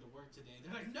able to make it to work today."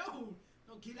 They're like, "No,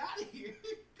 get out of here.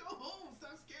 Go home.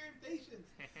 Stop scaring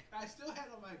patients." I still had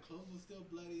all my clothes was still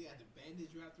bloody. I had the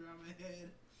bandage wrapped around my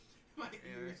head. My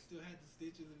ears still had the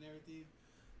stitches and everything.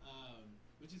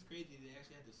 Which is crazy. They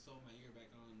actually had to sew my ear back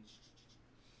on.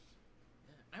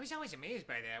 I was always amazed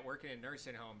by that, working in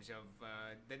nursing homes, of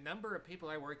the number of people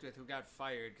I worked with who got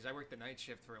fired, because I worked the night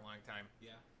shift for a long time. Yeah.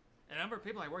 And the number of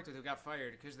people I worked with who got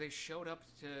fired because they showed up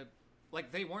to,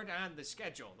 like, they weren't on the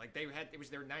schedule. Like, it was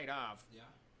their night off. Yeah.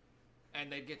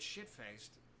 And they'd get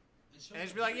shit-faced. And And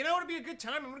just be like, you know what would be a good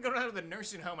time? I'm going to go down to the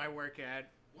nursing home I work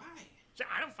at. Why? So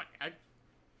I don't fucking... I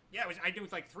knew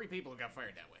with like 3 people who got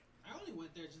fired that way. I only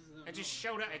went there just. I just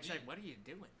showed up. It's like, what are you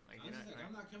doing? Like, I'm just like,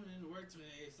 I'm not coming into work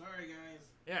today. Sorry, guys.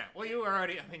 Yeah. Well, you were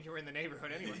already. I mean, you were in the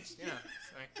neighborhood anyways. Yeah.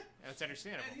 So, that's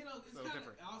understandable. And it's a little kind of.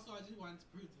 different. Also, I just wanted to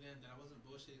prove to them that I wasn't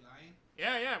bullshit lying.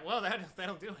 Yeah. Well,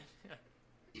 that'll do it.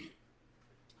 Yeah.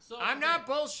 So I'm not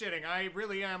bullshitting. I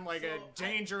really am like a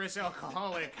dangerous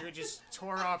alcoholic who just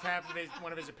tore off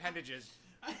one of his appendages.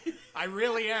 I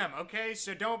really am. Okay,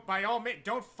 so by all means,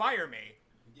 don't fire me.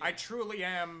 Yeah. I truly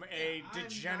am a I'm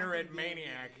degenerate not gonna be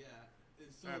maniac.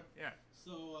 And Yeah.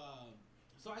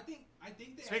 So I think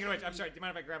they. Speaking of which, I'm actually- sorry. Do you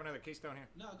mind if I grab another Keystone here?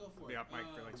 No, go for Be it. off mic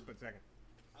for like a split second.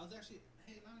 I was actually.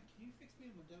 Hey, Lana, can you fix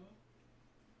me a Modelo?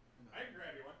 I can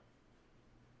grab you one.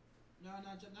 No,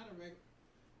 not a regular.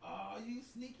 Oh, you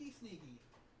sneaky.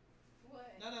 What?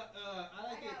 No, I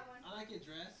like I it. got one. I like it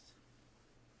dressed.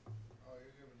 Oh,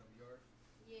 you're giving them yours?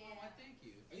 Oh, Yeah. why, thank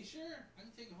you. Are you sure? I can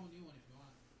take a whole new one if you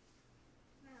want.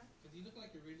 No. Because you look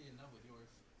like you're really in love with yours.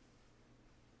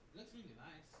 It looks really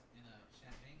nice in a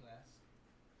champagne glass.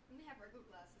 Let me have regular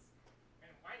glasses. And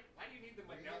why do you need the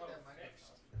Where you got Modelo that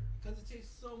fixed? Microsoft? Because it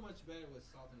tastes so much better with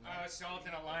salt and lime. Salt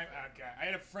and a lime. Okay. I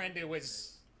had a friend who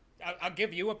was. I'll give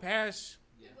you a pass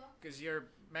Yeah. Well, because you're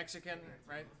Mexican,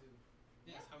 right?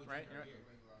 Yeah, that's how we Right, drink our yeah.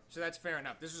 beer. So that's fair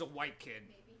enough. This is a white kid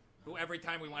maybe. who every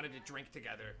time we wanted to drink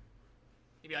together,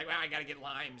 he'd be like, "Well, I gotta get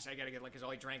limes. I gotta get like," because all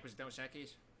he drank was Dos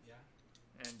Equis. Yeah.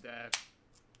 And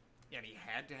Yeah, and he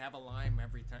had to have a lime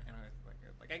every time. And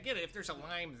like I get it if there's a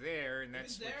lime there, and If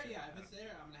that's it's there, what you- yeah. If it's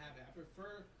there, I'm gonna have it. I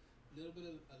prefer a little bit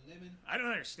of a lemon. I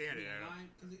don't understand with it. a lime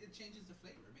because it changes the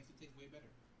flavor. It makes it taste way better.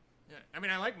 Yeah, I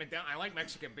mean, I like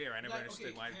Mexican beer. I never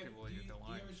understood why people do use you, the do you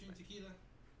lime. ever drink tequila?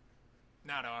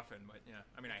 Not often, but yeah.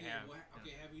 I mean, I have.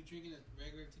 Okay, have you drinking a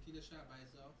regular tequila shot by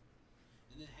itself,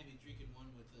 and then have you drinking one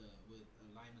with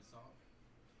lime and salt?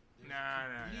 They're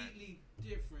Nah. completely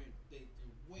different. They're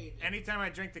way different. Anytime I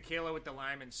drink tequila with the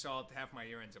lime and salt, half my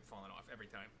urines have fallen off every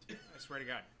time. I swear to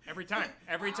God, every time,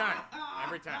 every time. You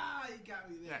got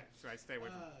me there. Yeah, so I stay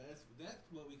with it.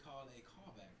 That's what we call a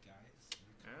callback, guys. In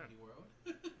the Yeah. comedy world.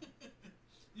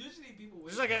 Usually people.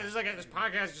 This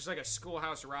podcast is just like a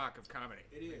Schoolhouse Rock of comedy.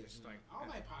 It is. Just like, All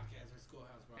my podcasts are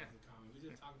Schoolhouse Rock Yeah. and comedy. We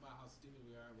just talk about how stupid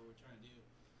we are, what we're trying to do,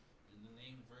 and the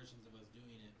lame versions of us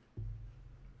doing it.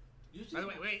 Usually, by the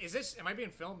way, wait, am I being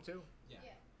filmed too? Yeah.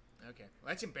 Okay. Well,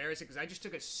 that's embarrassing because I just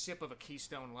took a sip of a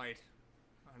Keystone Light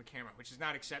on camera, which is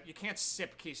not You can't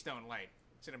sip Keystone Light.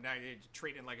 Instead of now you're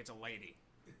treating it like it's a lady.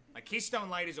 Like Keystone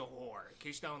Light is a whore.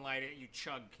 Keystone Light, you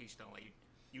chug Keystone Light.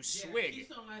 You swig.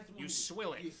 Keystone Light's the one You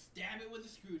swill it. You stab it with a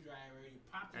screwdriver. You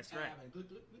pop the That's tab right. and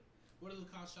glip, glip, glip. What are those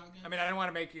called? Shotguns? I mean, I don't want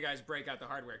to make you guys break out the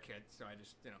hardware kit, so I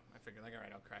just, I figured like, all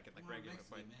right, I'll crack it like Wow, regular.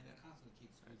 Mexican, But man, they constantly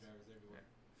keep screwdrivers everywhere.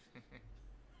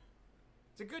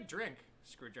 it's a good drink,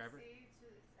 screwdriver. See,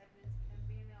 to this evidence of him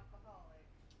being an alcoholic.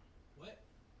 What?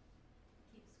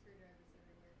 Keep screwdrivers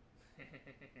everywhere.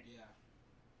 Yeah.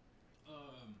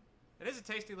 It is a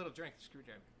tasty little drink,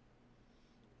 screwdriver.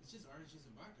 It's just orange juice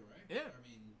and vodka, right? Yeah. I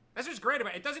mean, That's what's great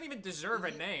about it. It doesn't even deserve a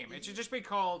Is it? name. It Is should it? just be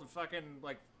called fucking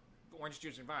like orange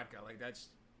juice and vodka. Like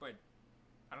but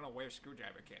I don't know where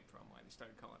screwdriver came from. Why they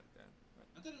started calling it that. But,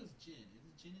 I thought it was gin. Is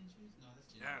it gin and juice? No,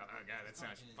 that's gin. oh god, that It's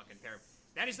called sounds gin and fucking juice. terrible.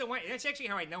 That is the one. That's actually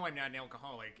how I know I'm not an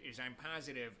alcoholic. Is I'm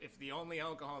positive if the only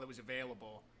alcohol that was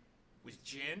available was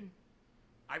gin,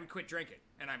 I would quit drinking,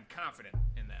 and I'm confident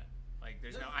in that. Like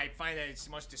there's no. I find that it's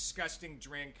the most disgusting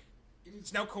drink.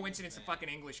 It's no coincidence the fucking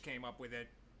English came up with it.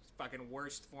 It's fucking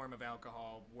worst form of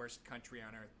alcohol, worst country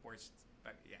on earth, worst.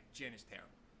 But yeah, gin is terrible.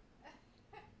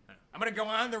 I'm gonna go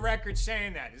on the record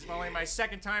saying that. This is only my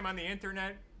second time on the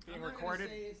internet being I'm not recorded.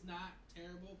 gonna say it's not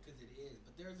terrible because it is,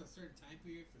 but there's a certain time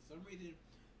period. For some reason,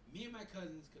 me and my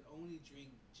cousins could only drink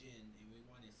gin, and we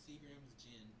wanted Seagram's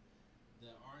gin, the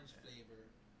orange flavor.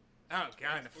 Oh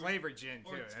god, and the flavored gin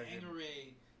Or too.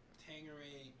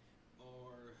 Tanqueray,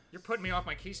 or. You're putting me off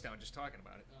my Keystone just talking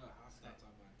about it. I'll stop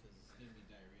talking about it because it's giving me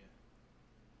diarrhea.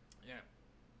 Yeah.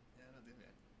 Yeah, I don't do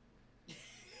that.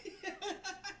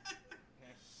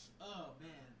 Oh man.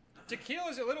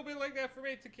 Tequila's a little bit like that for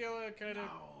me. Tequila kind of.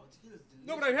 No, tequila's delicious.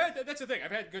 No, but I've had. That's the thing.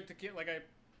 I've had good tequila. Like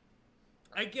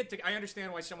I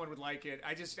understand why someone would like it.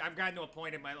 I've gotten to a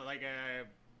point in my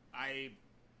I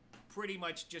pretty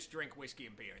much just drink whiskey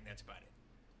and beer, and that's about it.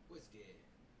 Whiskey.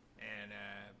 And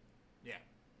yeah,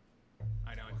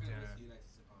 I don't. What kind of whiskey you like to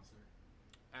sip on,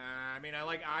 sir? I mean, I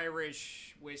like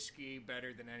Irish whiskey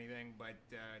better than anything, but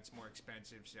it's more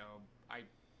expensive, so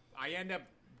I end up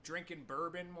drinking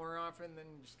bourbon more often than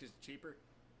just because it's cheaper.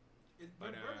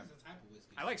 But, Bourbon's a type of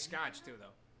whiskey. I like Scotch too,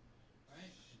 though. Right?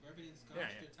 Bourbon and Scotch, Yeah,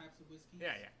 yeah. they're types of whiskey.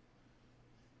 Yeah, yeah.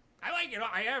 I like it.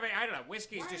 I don't know.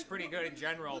 Whiskey is just pretty good in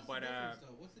general, but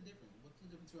What's the difference? What's the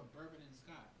difference between a bourbon and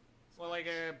Scotch? well, like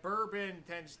bourbon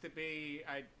tends to be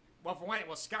well, for one,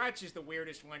 Scotch is the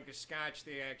weirdest one because Scotch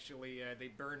they actually they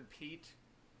burn peat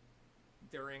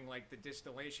during like the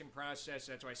distillation process.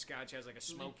 That's why Scotch has like a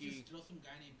So smoky. Just throw some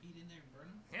guy named Pete in there and burn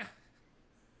him. Yeah.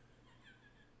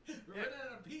 We're running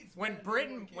out of Pete's. When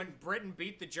man. Britain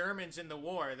beat the Germans in the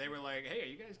war, they were like, "Hey, are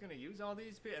you guys gonna use all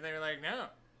these?" And they were like, "No."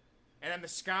 And then the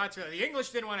Scots were the English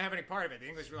didn't want to have any part of it. The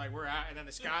English were like, "We're out," and then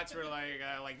the Scots were like,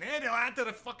 "Nah, they'll add to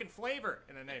the fucking flavor."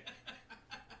 And then they,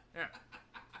 yeah.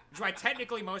 Which is why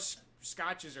technically most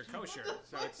Scotches are kosher.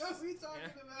 So What it's, the fuck are we talking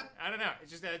yeah. about? I don't know. It's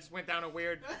just that it just went down a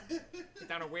weird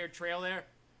trail there.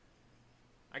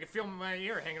 I can feel my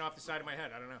ear hanging off the side of my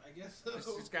head. I don't know. I guess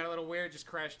so. It's got a little weird. Just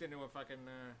crashed into a fucking.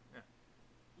 Yeah.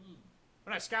 Mm.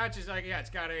 But no, Scotch is like it's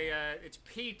got a it's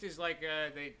peat is like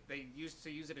they used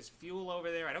to use it as fuel over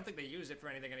there. I don't think they use it for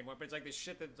anything anymore. But it's like this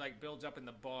shit that like builds up in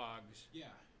the bogs, Yeah.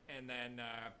 and then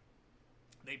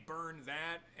they burn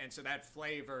that, and so that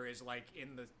flavor is like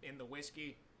in the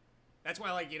whiskey. That's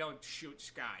why like you don't shoot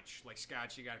Scotch. Like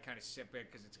Scotch, you gotta kind of sip it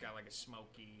because it's got like a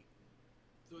smoky.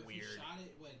 So if you Weird. shot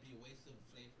it, what, it'd be a waste of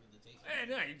flavor of the taste?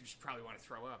 No, you just probably want to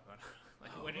throw up.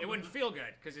 Like Oh. it wouldn't feel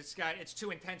good because it's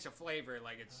too intense a flavor.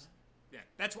 Like it's yeah.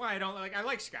 That's why I don't like. I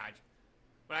like Scotch,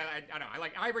 but I don't know. I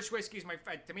like Irish whiskey's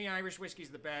to me Irish whiskey's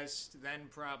the best. Then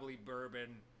probably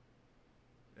bourbon.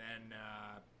 Then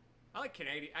I like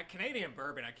Canadian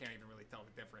bourbon. I can't even really tell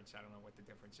the difference. I don't know what the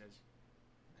difference is.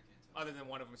 I can't tell. Other than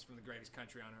one of them is from the greatest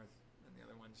country on earth, and the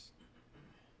other one's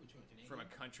Which one? Canadian? from a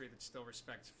country that still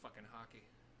respects fucking hockey.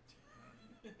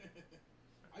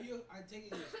 I take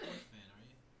it you're a sports fan, are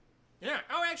you? Yeah.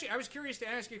 Oh, actually, I was curious to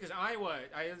ask you because Iowa.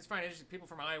 I find it interesting. People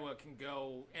from Iowa can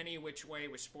go any which way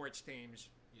with sports teams.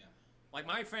 Yeah. Like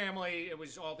my family, it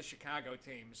was all the Chicago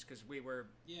teams because we were.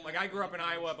 Yeah. Like I grew up in we're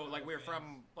Iowa, but like Chicago we were fans.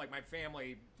 from like my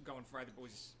family going further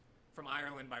was from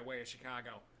Ireland by way of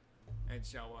Chicago, and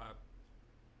so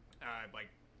like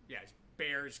it's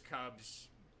Bears, Cubs,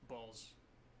 Bulls,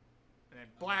 and then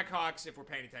Blackhawks if we're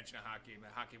paying attention to hockey. But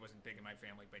hockey wasn't big in my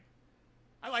family, but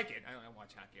I like it. I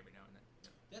watch hockey every now and then.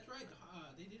 That's right.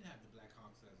 They did have the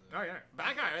Blackhawks as a. Oh yeah,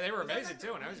 Blackhawks. They were Was that amazing like too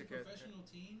the when I was a only kid. Professional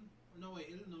team? No wait,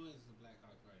 Illinois is the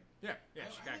Blackhawks, right? Yeah,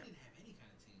 Iowa Chicago. didn't have any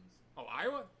kind of teams. Oh,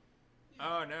 Iowa. Yeah.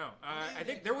 Oh no, Well, I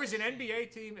think there was an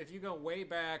NBA team. If you go way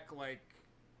back, like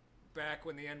back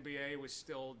when the NBA was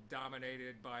still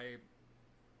dominated by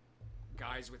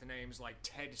guys with names like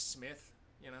Ted Smith,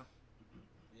 you know,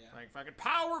 Yeah. like fucking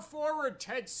power forward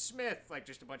Ted Smith, like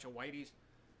just a bunch of whiteys.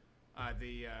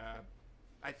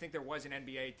 I think there was an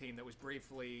NBA team that was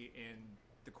briefly in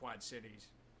the Quad Cities,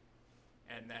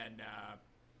 and then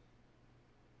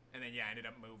ended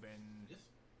up moving. Yes.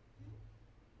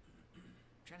 I'm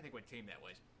trying to think what team that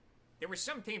was. There was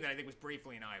some team that I think was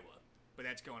briefly in Iowa, but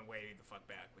that's going way the fuck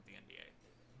back with the NBA.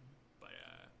 But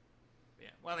yeah.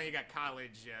 Well, then you got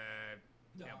college, The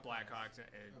Hawkeyes. Blackhawks,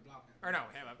 Blackhawks. or no,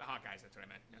 Hawkeyes. That's what I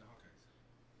meant. Yeah, Yeah. the Hawkeyes.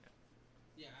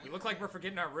 Yeah. We look like we're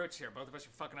forgetting our roots here. Both of us are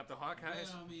fucking up the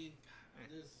Hawkeyes. Well, I mean, God,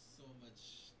 there's so much.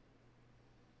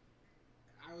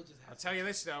 I would just have I'll tell you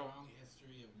this though. strong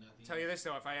history of nothing. Tell you this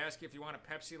though. If I ask you if you want a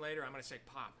Pepsi later, I'm gonna say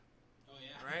pop. Oh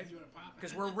yeah. Right? You want to pop?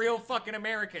 Because we're real fucking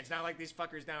Americans, not like these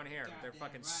fuckers down here. They're Goddamn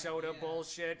fucking right, soda yeah.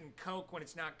 bullshit and Coke when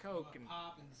it's not You want Coke. And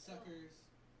pop and suckers.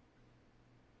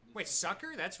 wait,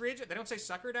 sucker? That's region. They don't say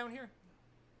sucker down here.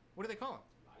 What do they call them?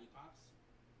 Lollipops.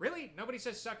 Really? Nobody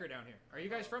says sucker down here. Are you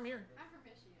guys from here? I'm from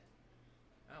Michigan.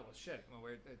 Oh well, shit. Well,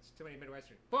 it's too many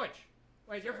Midwestern. Butch,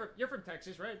 wait, you're from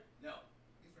Texas, right? No,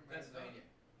 He's from Pennsylvania.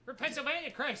 From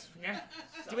Pennsylvania, Christ. Yeah.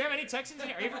 Do we have any Texans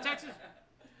here? Are you from Texas?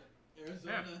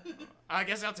 Arizona. I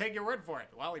guess I'll take your word for it.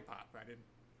 Lollipop. I didn't.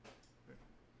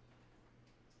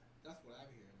 That's what I'm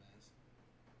hearing,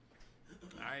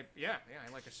 man. Yeah. I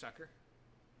like a sucker.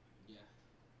 Yeah.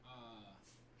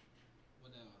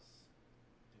 What else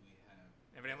do we have?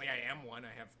 Evidently, I am one.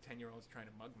 I have 10-year-olds trying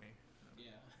to mug me.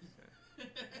 Yeah.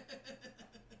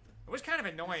 It was kind of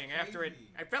annoying That's after it.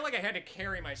 crazy. I felt like I had to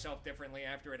carry myself differently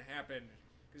after it happened.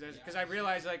 Because I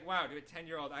realized, like, wow, to a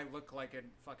 10-year-old, I look like a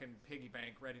fucking piggy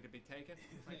bank ready to be taken.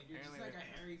 Like, you're just like a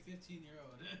hairy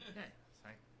 15-year-old. Yeah, it's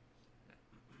like,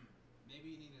 Maybe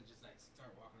you need to just like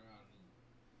start walking around and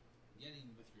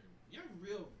yelling with your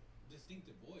real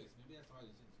distinctive voice. Maybe that's all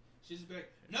you should. She'd just be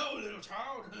like, "No, little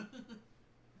child."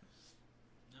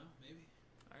 No, maybe.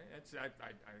 I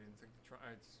didn't think to try.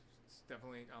 It's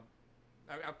definitely. I'll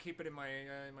keep it in my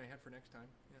head for next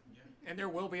time. Yeah. Yeah. And there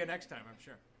will be a next time, I'm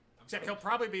sure. Except he'll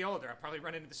probably be older. I'll probably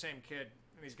run into the same kid,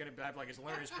 and he's gonna have like his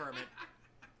learner's permit.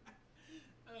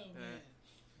 Oh man.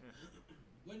 Yeah.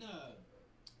 When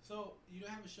so you don't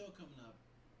have a show coming up,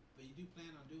 but you do plan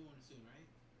on doing one soon, right?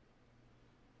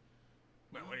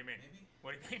 Well, No? what do you mean? Maybe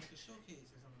What do you mean? like a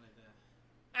showcase or something like that.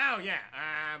 Oh yeah,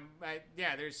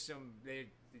 yeah. There's some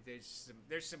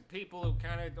people who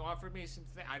kind of offered me some.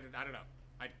 I don't know.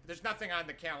 There's nothing on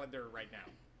the calendar right now,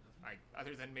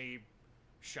 other than me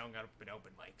showing up at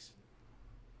open mics.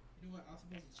 You know what? I was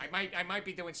supposed to I check. might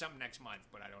be doing something next month,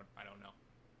 but I don't know.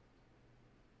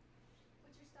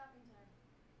 What's your stopping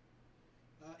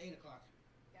time? 8 o'clock.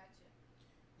 Gotcha.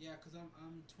 Yeah, cause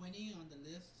I'm 20 on the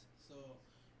list, so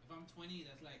if I'm 20,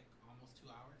 that's like almost 2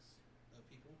 hours of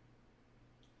people.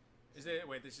 Is it?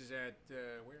 Wait, this is at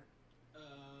where?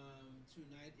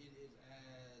 Tonight it is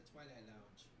at Twilight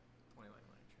Lounge. 29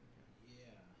 Lounge. Yeah.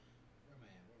 Where am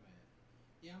I at?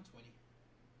 Yeah, I'm 20.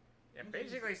 Yeah, Okay.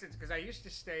 basically, because I used to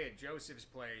stay at Joseph's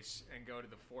place and go to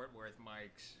the Fort Worth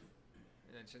mics,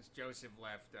 and then since Joseph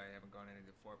left, I haven't gone into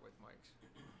the Fort Worth mics.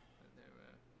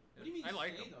 What do you mean I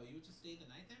like stay, them. though? You would just stay the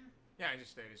night there? Yeah, I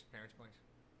just stayed at his parents' place.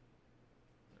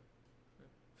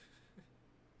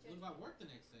 What about work the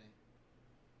next day?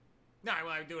 No,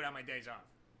 well, I do it on my days off.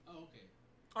 Oh, okay.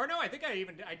 Or no, I think I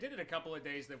did it a couple of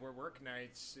days that were work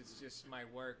nights. It's just my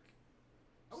work.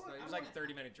 It was like a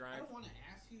 30-minute I drive. don't want to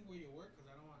ask you where you work because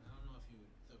I don't know if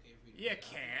it's okay for you. To You bring it up.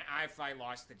 can't. If I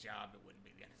lost the job, it wouldn't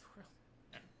be the end of the world.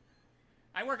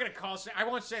 I work at a call center. I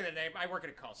won't say the name. I work at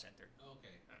a call center. Oh, okay.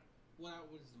 What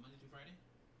is it, Monday through Friday?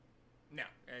 No,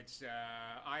 it's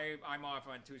I'm off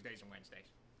on Tuesdays and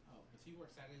Wednesdays. Oh, does he work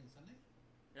Saturday and Sunday?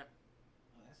 Yeah.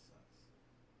 Oh, that sucks.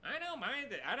 I know I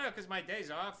don't know, because my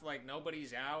days off, like,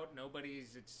 nobody's out,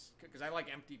 it's because I like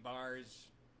empty bars.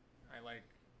 I like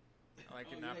Oh, it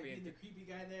you not like being the creepy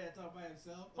guy there that's all by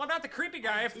himself? well, not the creepy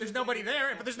guy if there's Tuesday nobody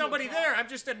there. If at there's 2 nobody o'clock. there, I'm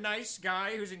just a nice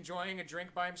guy who's enjoying a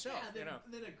drink by himself. Yeah, You know.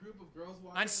 then a group of girls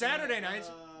walk On in, Saturday like, nights,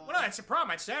 well, no, that's the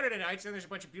problem. On Saturday nights, then there's a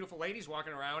bunch of beautiful ladies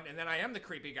walking around, and then I am the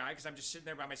creepy guy because I'm just sitting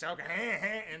there by myself,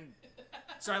 and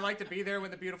so I like to be there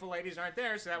when the beautiful ladies aren't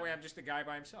there, so that way I'm just a guy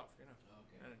by himself, you know.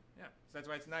 Okay. Yeah, so that's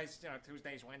why it's nice, you know,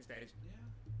 Tuesdays, Wednesdays. Yeah.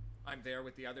 I'm there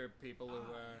with the other people who,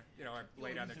 you know, are Yo,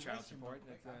 late on use their the child restroom support. real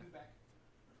quick. That's, I'll be back.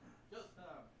 Joseph,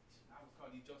 I was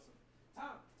calling you Joseph.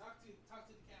 Tom, talk to the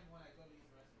camera when I go to use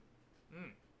the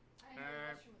restroom. I know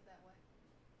the restroom was that way.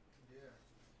 Yeah.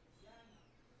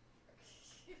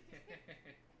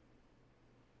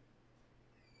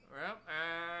 Well,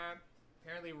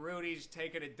 apparently Rudy's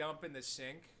taking a dump in the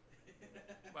sink,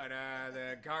 but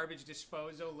the garbage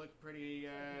disposal looked pretty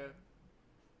on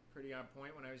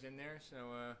point when I was in there. So,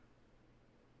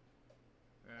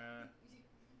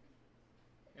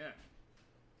 yeah.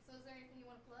 So is there anything you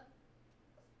want to plug?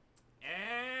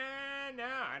 No,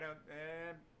 I don't.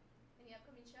 Any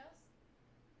upcoming shows?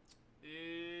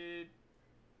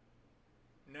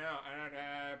 No, I don't.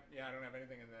 Yeah, I don't have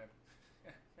anything in the.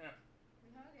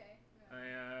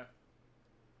 Okay.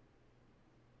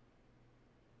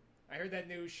 I heard that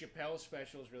new Chappelle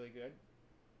special is really good.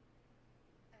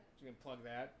 So you can plug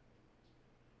that.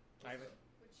 I haven't.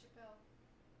 With Chappelle.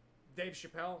 Dave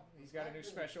Chappelle, he's got a new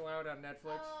special out on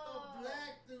Netflix. Oh. The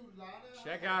black dude, Lana.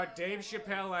 Check out Dave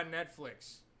Chappelle on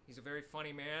Netflix. He's a very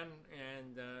funny man,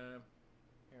 and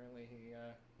apparently he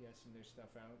has some new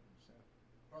stuff out. So.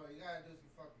 Bro, you gotta do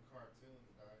some fucking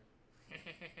cartoons, dog.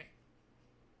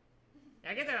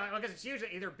 I get that because it's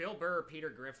usually either Bill Burr or Peter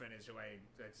Griffin is who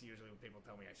that's usually what people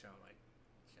tell me I sound like.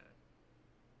 So.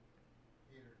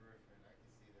 Peter Griffin, I can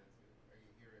see that too. Or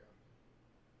you hear it on me.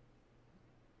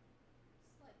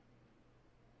 Slick.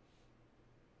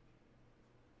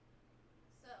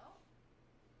 So,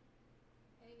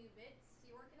 any new bits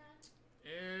you working on?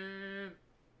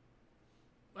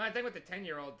 Well, I think with the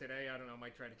 10-year-old today, I don't know,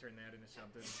 might try to turn that into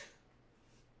something.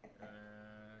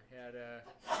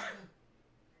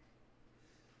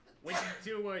 Went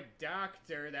to a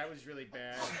doctor. That was really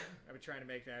bad. I've been trying to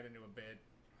make that into a bit.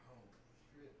 Oh,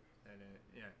 shit. And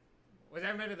yeah, I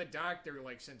haven't been to the doctor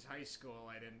like since high school.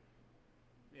 I didn't.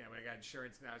 Yeah, but I got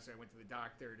insurance now, so I went to the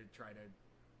doctor to try to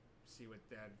see what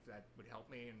that would help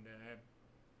me. And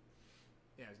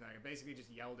yeah, it's not. Basically, just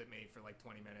yelled at me for like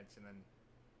 20 minutes, and then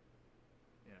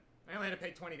yeah, I only had to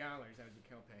pay $20. That was the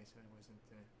copay, so it wasn't.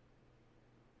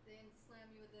 They didn't slam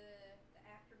you with the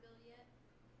after bill yet?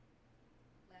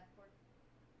 LabCorp?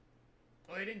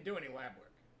 Well, they didn't do any lab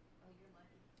work. Oh, you're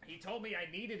lucky. He told me I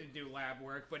needed to do lab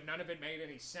work, but none of it made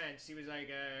any sense. He was like,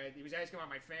 he was asking about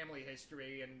my family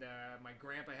history, and my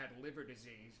grandpa had liver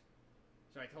disease.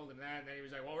 So I told him that, and then he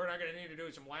was like, well, we're not going to need to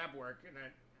do some lab work. And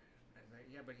then I was like,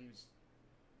 yeah, but he was,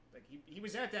 like, he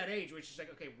was at that age, which is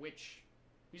like, okay,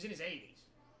 he was in his 80s.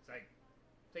 It's like,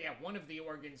 so yeah, one of the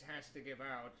organs has to give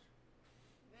out.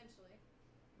 Eventually.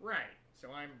 Right.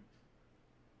 So I'm,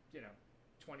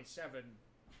 27.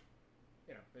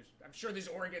 I'm sure there's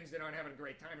organs that aren't having a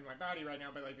great time in my body right now,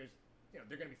 but like there's,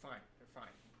 they're gonna be fine. They're fine.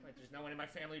 Like there's no one in my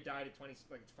family who died at 20.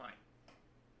 Like it's fine.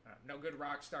 No good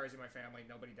rock stars in my family.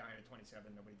 Nobody dying at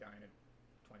 27. Nobody dying at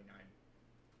 29.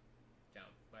 So,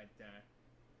 but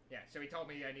yeah. So he told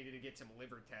me I needed to get some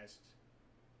liver tests,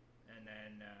 and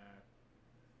then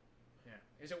yeah.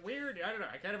 Is it weird? I don't know.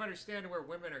 I kind of understand where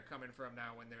women are coming from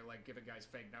now when they're like giving guys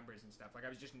fake numbers and stuff. Like I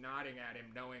was just nodding at him,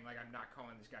 knowing like I'm not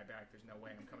calling this guy back. There's no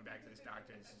way I'm coming back to this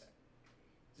doctor. This is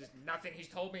just nothing. He's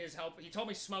told me his help. He told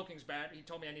me smoking's bad. He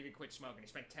told me I need to quit smoking. He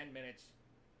spent 10 minutes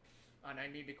on I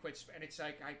need to quit. And it's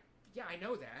like I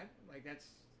know that. Like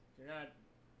that's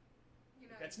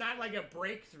that's not like a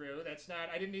breakthrough. That's not.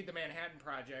 I didn't need the Manhattan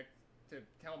Project to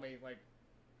tell me like,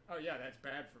 oh yeah, that's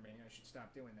bad for me. I should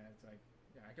stop doing that. It's like.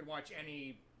 Yeah, I could watch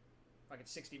any fucking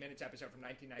 60 Minutes episode from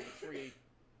 1993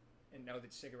 and know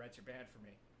that cigarettes are bad for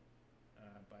me.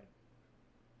 But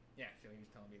yeah, so he was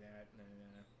telling me that, and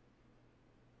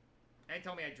he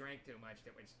told me I drank too much.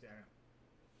 That was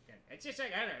yeah, it's just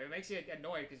like I don't know. It makes you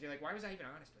annoyed because you're like, why was I even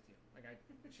honest with you? Like I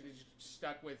should have just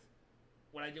stuck with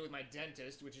what I do with my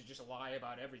dentist, which is just lie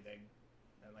about everything.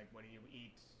 Like, what do you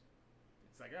eat?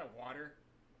 It's like, oh, water.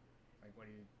 Like, what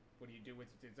do you do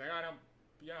with it? It's like, I don't.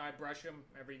 I brush them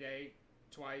every day,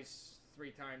 twice, 3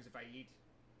 times if I eat.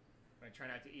 I try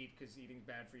not to eat because eating's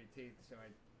bad for your teeth, so I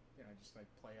you know, just like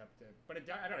play up to. But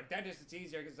I don't know, dentist it's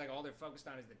easier because like all they're focused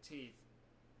on is the teeth,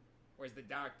 whereas the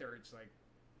doctor it's like,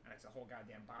 it's the whole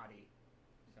goddamn body.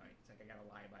 So it's like I gotta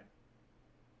lie about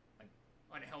like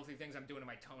unhealthy things I'm doing to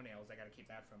my toenails. I gotta keep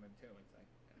that from him too. It's like.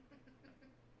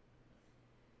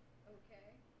 Okay.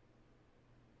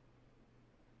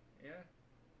 Yeah,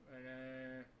 but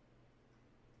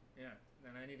yeah.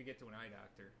 Then I need to get to an eye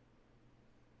doctor.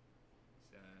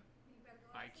 So, You better go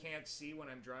I out can't see when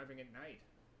I'm driving at night.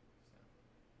 So.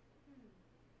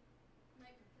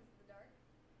 Might be because of the dark.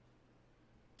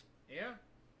 Yeah.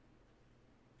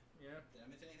 Yeah. Did I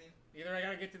miss anything? Either I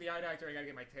gotta get to the eye doctor or I gotta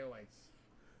get my taillights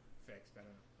fixed. I don't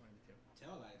know. One of the two.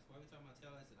 Taillights. Why are we talking about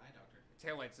taillights and eye doctor?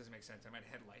 Taillights doesn't make sense. I meant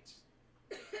headlights.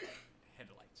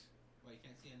 Headlights. Why you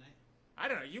can't see at night? I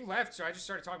don't know. You left, so I just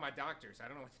started talking about doctors. I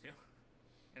don't know what to do.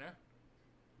 You know?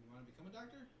 You want to become a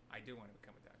doctor? I do want to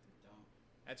become a doctor. Don't.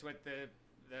 That's what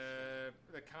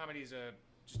the comedy's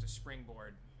just a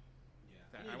springboard.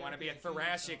 Yeah. I want to be a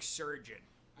thoracic surgeon.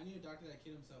 I need a doctor that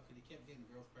killed himself because he kept getting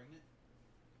girls pregnant.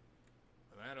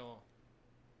 Well,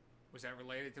 was that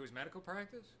related to his medical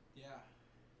practice? Yeah.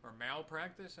 Or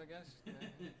malpractice, I guess?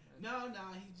 No,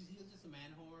 he was just a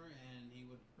man whore, and he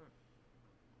would.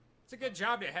 It's a good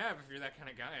job to have if you're that kind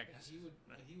of guy, I guess. He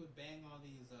would bang all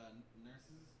these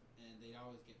nurses, and they'd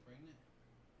always get pregnant.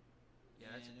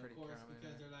 Yeah, that's and pretty of course, common.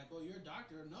 because they're like, "Oh, you're a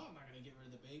doctor. No, I'm not gonna get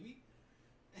rid of the baby."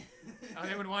 Oh,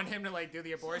 they would want him to like do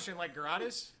the abortion like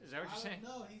gratis? Is that what you're saying?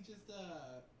 No, he just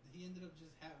he ended up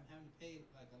just having to pay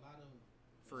like a lot of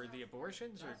For the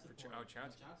abortions or for child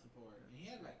support? child support. And he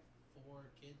had like 4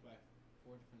 kids by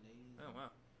 4 different ladies. Oh wow!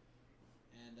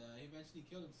 And he eventually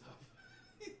killed himself.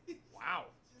 Wow.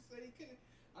 Just said he couldn't.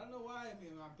 I don't know why. I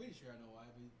mean, I'm pretty sure I know why,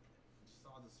 but just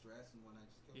saw the stress and when I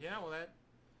just killed. Yeah, himself. well that.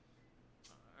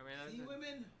 I mean, See,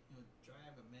 women,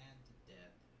 drive a man to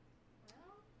death,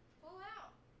 Well, pull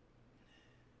out.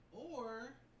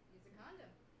 or Use a condom.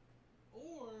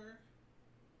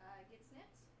 Get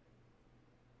snipped.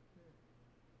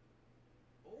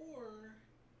 or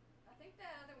I think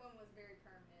that other one was very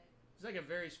permanent. it's like a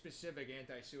very specific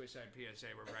anti-suicide PSA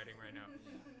we're writing right now.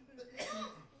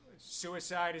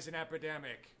 Suicide is an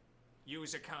epidemic.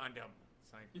 Use a condom.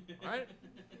 It's like, what?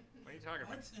 What are you talking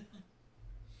about?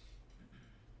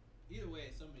 Either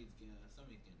way, somebody's gonna die.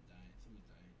 Somebody's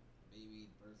dying. Baby,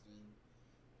 person.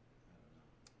 I don't know.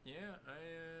 Yeah,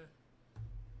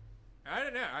 I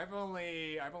don't know.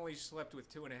 I've only slept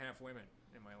with 2.5 women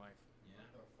in my life. Yeah.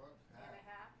 What the fuck? And a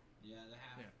half. Yeah, the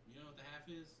half. Yeah. You know what the half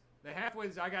is? The half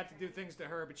was I got to do things to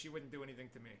her, but she wouldn't do anything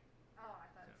to me. Oh, I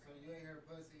thought it So was you ate her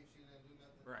pussy, she didn't do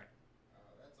nothing? Right.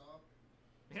 That's all?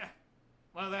 Yeah.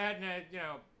 Well, that and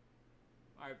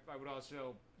I would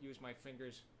also use my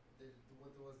fingers.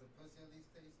 Was the pussy at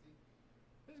least tasty?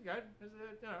 This is good. This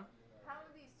is, How are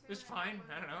these two? It's and a half fine.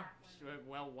 women I don't know. half Just, women?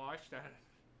 well washed. Did you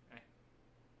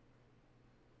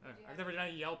I've have- never done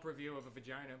a Yelp review of a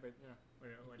vagina, but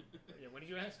what did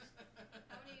you ask?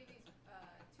 How many of these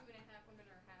 2.5 women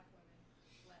are half women?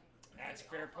 Letting? That's a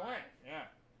Maybe fair all point. 5? Yeah.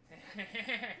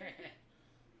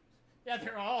 Yeah,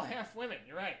 they're all half women.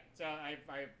 You're right. So I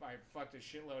fucked a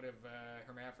shitload of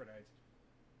hermaphrodites.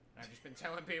 I've just been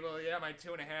telling people, yeah, my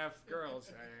 2.5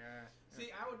 girls. See,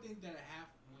 I would think that a half,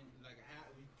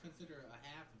 we consider a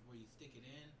half is where you stick it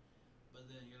in, but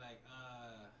then you're like,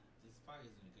 this probably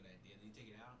isn't a good idea. Then you take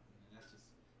it out, and then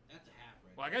that's a half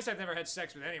right Well, I guess I've never had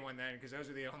sex with anyone then, because those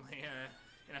are the only,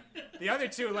 the other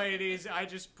 2 ladies, I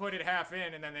just put it half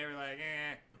in, and then they were like,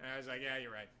 and I was like, yeah,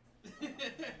 you're right.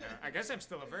 I guess I'm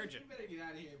still a virgin. You better get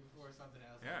out of here before something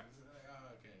else Yeah. happens. Like,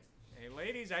 oh, okay. Hey,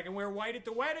 ladies, I can wear white at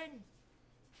the wedding.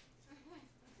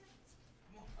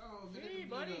 Oh, Hey, Vinegar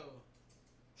buddy. Bluto.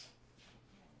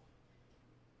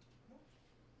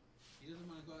 He doesn't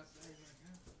want to go outside right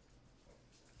now.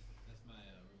 That's my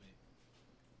roommate.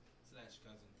 Slash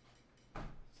cousin.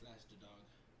 Slash the dog.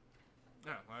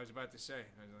 No, I was about to say.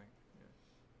 I was like,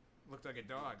 looked like a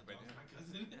dog, The but dog's my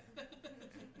cousin.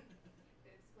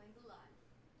 It explains a lot.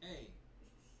 Hey.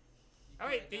 Oh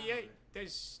wait, You got it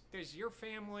does your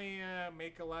family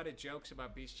make a lot of jokes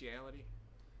about bestiality?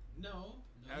 down. No,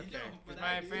 you Okay, don't,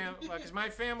 but because my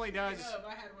family does. Yeah,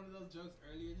 I had one of those jokes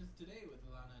earlier just today with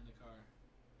Alana in the car.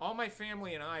 All my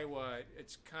family in Iowa,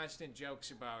 it's constant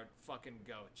jokes about fucking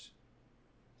goats.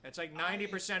 It's like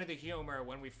 90% of the humor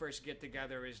when we first get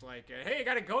together is like, hey, I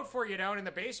got a goat for you down in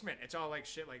the basement. It's all like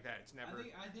shit like that. It's never.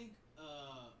 I think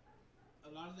a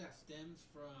lot of that stems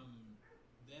from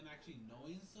them actually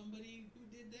knowing somebody who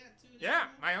did that too. Yeah,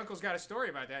 my uncle's got a story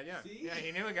about that. Yeah, See? yeah,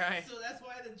 he knew a guy. So that's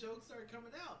why the jokes started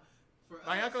coming out. For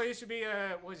My us, uncle used to be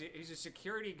he's a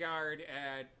security guard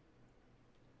at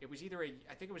it was either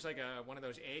I think it was like one of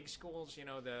those egg schools, you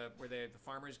know, where the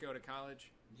farmers go to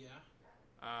college. Yeah.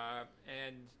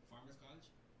 And Farmers College?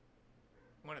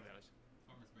 one of those.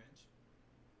 Farmers Branch?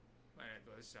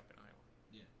 Well, this is up in Iowa.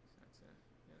 Yeah. So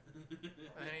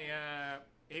that's And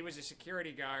he was a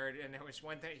security guard, and there was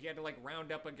one thing he had to like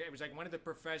round up it was like one of the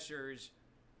professors.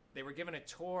 They were giving a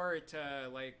tour to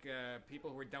like people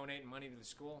who were donating money to the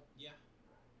school. Yeah.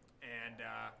 And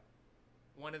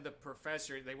one of the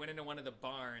professors, they went into one of the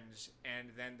barns, and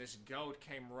then this goat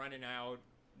came running out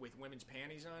with women's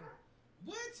panties on.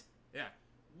 What? Yeah.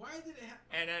 Why did it happen?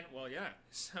 And then, well, yeah.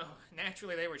 So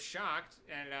naturally they were shocked,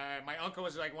 and my uncle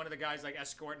was like one of the guys like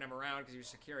escorting him around because he was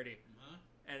security.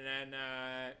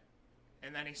 Uh-huh.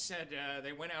 And then he said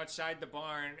they went outside the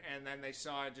barn, and then they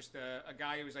saw just a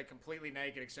guy who was like completely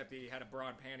naked except he had a bra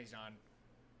and panties on,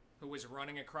 who was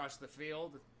running across the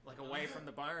field like away from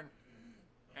the barn.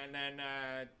 And then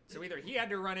so either he had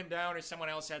to run him down or someone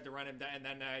else had to run him down. And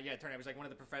then it turned out it was like one of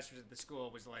the professors at the school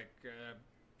was like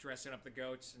dressing up the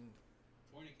goats and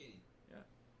Fornicating. yeah,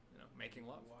 you know, making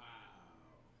love. Wow.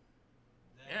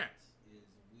 That Yeah. is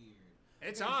weird.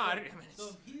 It's Okay, odd. So, I mean, so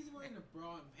if he's wearing a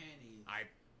bra and panties,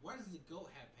 why does the goat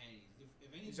have panties?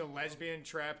 If any he's a lesbian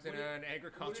trapped in an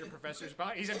agriculture what if- professor's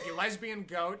body. He's a lesbian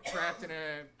goat trapped in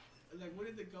a. Like, what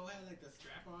did the goat have, like, the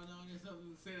strap-on on or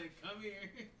something? Say, like, come here.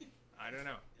 I don't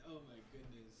know. Oh, my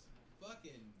goodness.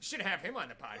 Fucking. Should have him on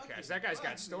the podcast. Fucking That guy's fuck,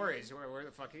 got stories. Where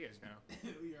the fuck he is now?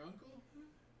 Your uncle?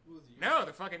 Who was your No,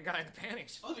 the fucking guy in the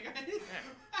panties. Oh, the guy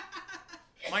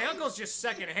My uncle's just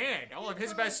secondhand. All of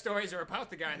his best stories are about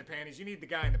the guy in the panties. You need the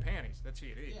guy in the panties. That's who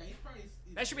you need. Yeah, he's probably.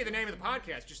 That should be the name of the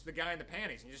podcast. Just the guy in the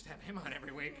panties, and you just have him on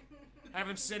every week. Have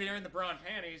him sit here in the bra and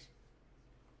panties,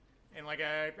 and like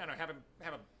I don't know,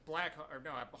 have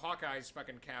a Hawkeye's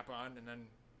fucking cap on, and then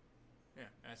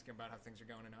ask him about how things are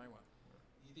going in Iowa.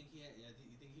 You think he had? Yeah,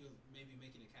 you think he was maybe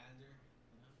making a calendar?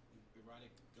 You know,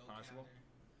 erotic goat Possible.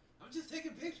 calendar. I'm just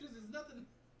taking pictures. There's nothing.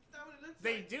 That's not what it looks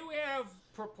They like. do have,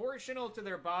 proportional to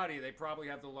their body, they probably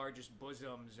have the largest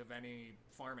bosoms of any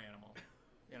farm animal.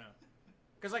 You know.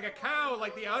 Because like a cow,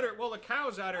 like the udder, well, the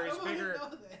cow's udder is I wanna bigger. know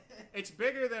that. It's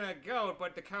bigger than a goat,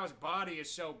 but the cow's body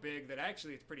is so big that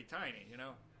actually it's pretty tiny, you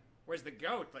know? Whereas the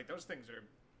goat, like those things are,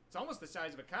 it's almost the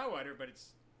size of a cow udder, but it's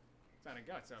not a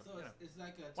goat, so, So you know. it's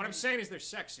like a. What I'm saying is they're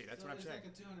sexy, that's so what I'm saying.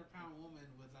 It's like a 200-pound woman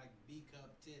with like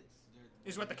B-cup tits.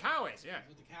 Is what the cow is, yeah.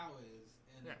 Is what the cow is,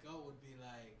 and Yeah. the goat would be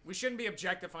like. We shouldn't be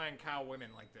objectifying cow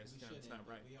women like this. We You know, it's not shouldn't,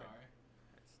 but right. We but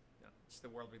are. It's the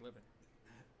world we live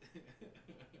in.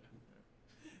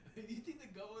 You think the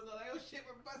goat was like, oh shit,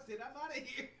 we're busted, I'm out of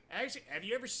here. Actually, have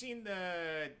you ever seen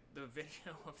the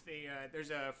video of the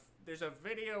there's a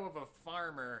video of a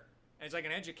farmer, and it's like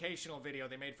an educational video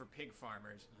they made for pig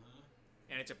farmers,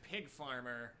 and it's a pig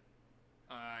farmer.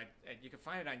 You can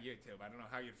find it on YouTube. I don't know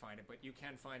how you'd find it, but you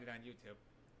can find it on YouTube.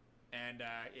 And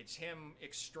it's him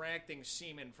extracting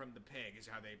semen from the pig, is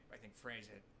how they I think phrase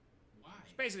it. Why?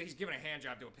 Basically, he's giving a hand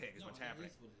job to a pig. Is No, what's that happening.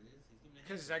 is what it is. He's giving a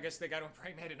Because hand I guess they got to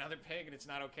impregnate another pig, and it's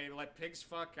not okay to let pigs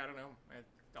fuck. I don't know.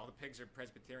 All the pigs are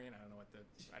Presbyterian. I don't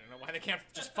know why they can't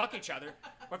just fuck each other.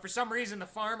 But for some reason, the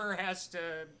farmer has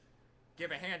to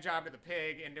give a hand job to the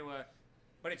pig into a.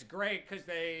 But it's great because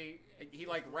he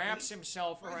like wraps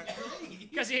himself around.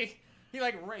 Because he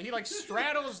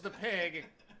straddles the pig.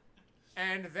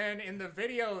 And then in the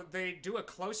video, they do a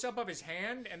close-up of his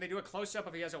hand, and they do a close-up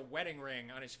of he has a wedding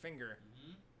ring on his finger.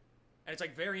 And it's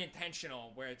like very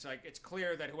intentional, where it's like it's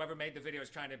clear that whoever made the video is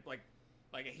trying to like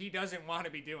he doesn't want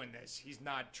to be doing this. He's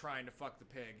not trying to fuck the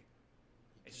pig.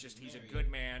 It's just he's a good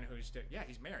man who's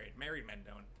he's married. Married men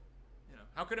don't. You know,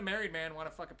 how could a married man want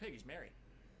to fuck a pig? He's married.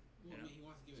 Well, You know, I mean, he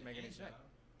wants to give doesn't it a make any hand sense.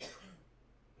 job.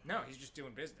 No, he's just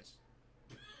doing business.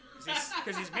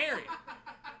 Because he's married.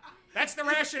 That's the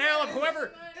rationale of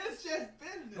whoever It's just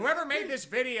business. whoever made this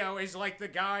video is like the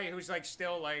guy who's like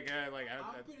still I'm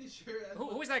pretty sure. That's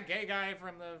who was that gay guy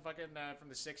from the fucking from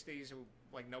the '60s who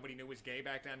like nobody knew was gay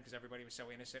back then because everybody was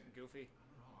so innocent and goofy?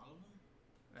 I don't know, all of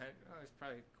them. It's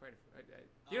probably quite.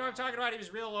 You know what I'm talking about? He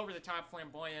was real over the top,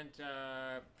 flamboyant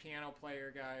piano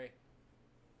player guy.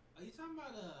 Are you talking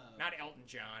about Not Elton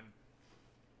John.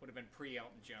 Would have been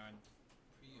pre-Elton John.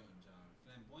 Pre-Elton John,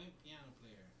 flamboyant piano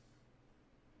player,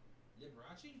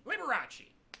 Liberace? Liberace.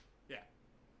 Yeah.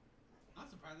 I'm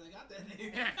surprised I got that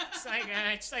name.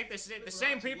 Yeah. It's like the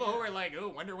same people who are like, oh,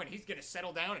 wonder when he's gonna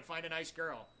settle down and find a nice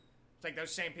girl. It's like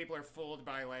those same people are fooled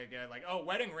by like oh,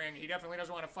 wedding ring. He definitely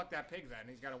doesn't want to fuck that pig then.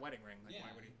 He's got a wedding ring. Like, Yeah,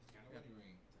 why would he? he's got a wedding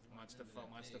ring. Wants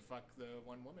to fuck the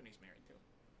one woman he's married to.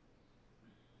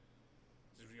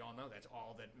 As we all know, that's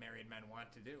all that married men want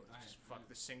to do. Is just fuck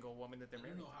the single woman that they're I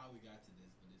married don't know to. how we got to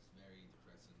this, but it's very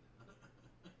depressing.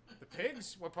 The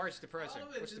pigs? What part's depressing? All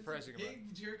of it, What's just depressing about it?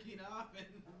 pig jerking off and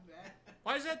that.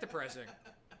 Why is that depressing?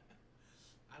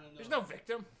 I don't know. There's no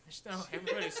victim. There's no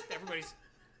everybody's No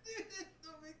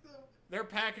victim. they're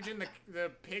packaging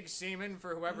the pig semen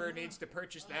for whoever needs to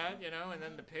purchase that, you know, and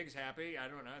then the pig's happy. I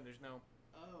don't know. There's no.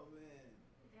 Oh man.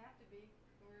 It'd have to be in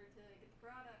order to get the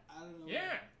product. I don't know.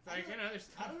 Yeah, I like, don't- you know, there's.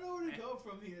 I don't know where to go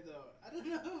from here though. I don't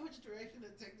know which direction to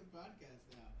take the podcast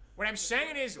now. What I'm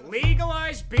saying is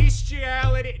legalize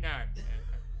bestiality. No.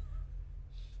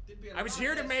 There'd be a I was lot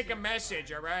here to less make a shit.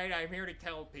 message, all right? I'm here to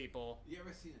tell people. You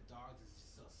ever seen a dog that's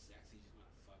just so sexy, you just want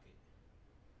to fuck it?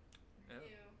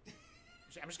 Ew.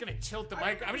 I'm just gonna tilt the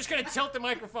mic. I'm just gonna tilt the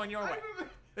microphone your way. I remember.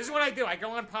 This is what I do. I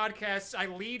go on podcasts. I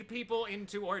lead people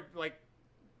into or like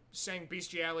saying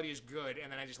bestiality is good,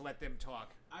 and then I just let them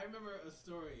talk. I remember a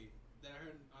story that I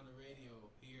heard on the radio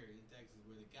here in Texas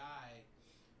where the guy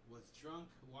was drunk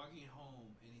walking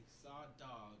home and he saw a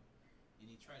dog and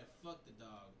he tried to fuck the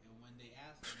dog, and when they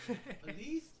asked him, the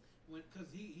police because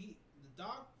the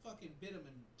dog fucking bit him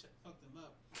and fucked him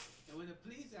up, and when the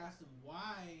police asked him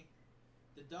why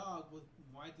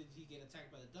did he get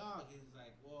attacked by the dog, he was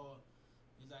like,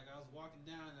 I was walking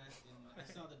down and I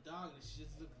saw the dog and she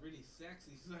just looked really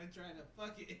sexy, so I tried to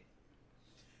fuck it.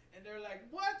 And they're like,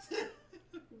 what?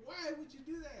 Why would you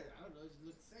do that? I don't know, it just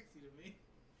looked sexy to me.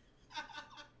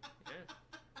 Yeah.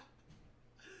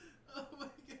 Oh my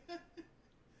god.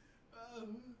 Oh.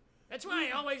 That's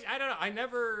why I don't know. I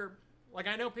never like.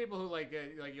 I know people who like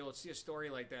you'll see a story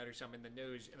like that or something in the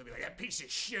news, and they'll be like, "That piece of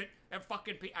shit, that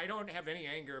fucking." I don't have any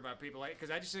anger about people like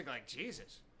because I just think like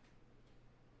Jesus.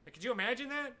 Like, could you imagine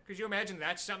that? Could you imagine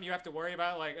that's something you have to worry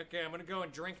about? Like, okay, I'm gonna go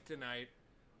and drink tonight.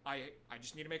 I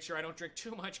just need to make sure I don't drink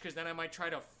too much because then I might try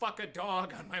to fuck a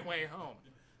dog on my way home.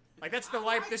 Like that's the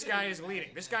life this guy is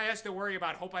leading. This guy has to worry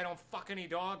about hope I don't fuck any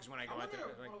dogs when I go out there.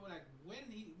 Like, when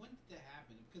did that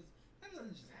happen? Because that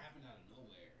doesn't just happen out of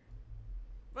nowhere.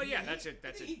 well, yeah, He- that's it.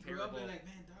 That's he a grew up terrible. and like,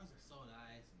 man, dogs are so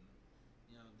nice,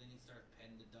 and then he started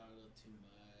petting the dog a little too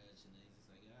much, and then he's just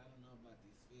like, I don't know about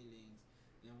these feelings.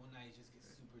 And then one night he just gets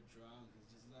super drunk. He's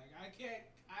just like, I can't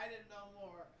hide it no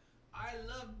more. I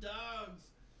love dogs.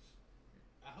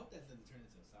 I hope that doesn't turn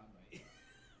into a soundbite.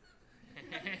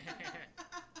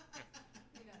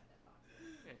 You're not that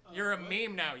popular. You're a What?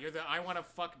 meme now. You're the I want to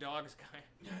fuck dogs guy.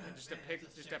 Just a Man, pic,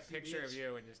 that's a just a sexy picture of bitch.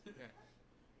 you and just yeah.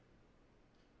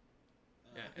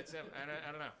 It's I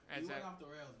don't know. We It's went off the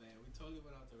rails, man. We totally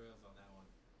went off the rails on that one.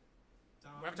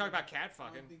 Tom, we haven't talked about cat I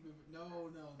fucking. don't think no.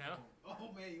 No?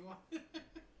 Oh man, you want?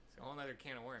 It's a whole other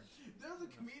can of worms. There was a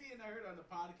comedian I heard on the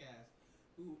podcast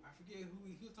who I forget who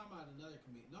he was talking about another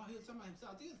comedian. No, he was talking about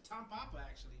himself. I think it was Tom Papa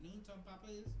actually. You know who Tom Papa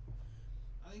is?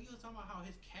 I think he was talking about how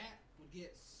his cat would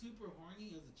get super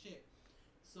horny as a chick.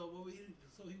 So what he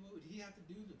have to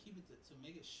do to keep it to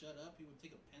make it shut up? He would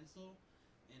take a pencil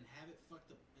and have the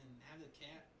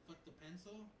cat fuck the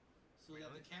pencil so that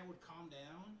Really? the cat would calm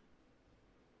down.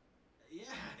 Yeah,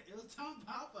 it was Tom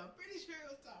Papa. I'm pretty sure it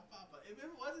was Tom Papa. If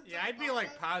it wasn't, Yeah, Tom I'd be like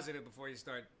Papa, positive before you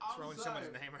start I'm throwing someone's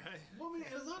sorry. name around. well, I mean,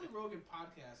 it was on the Rogan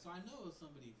podcast, so I know it was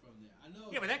somebody from there. I know.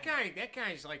 Yeah, but that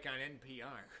guy's like on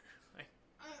NPR.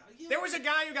 Yeah, There was a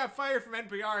guy who got fired from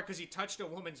NPR because he touched a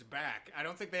woman's back. I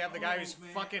don't think they have the guy Oh, who's man,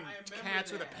 fucking I remember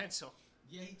cats with a that. pencil.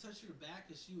 Yeah, he touched her back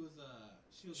because she was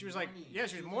Like, mourning. yeah,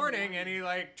 she was in mourning, and he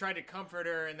like tried to comfort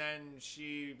her, and then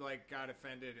she like got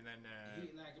offended, and then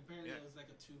apparently yeah. it was like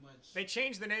a too much. they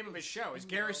changed the name of his show. It's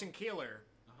Garrison Keeler.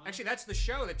 Uh-huh. Actually, that's the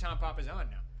show that Tom Papa's on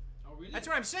now. Oh really? That's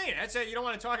what I'm saying. That's it. You don't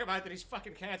want to talk about that he's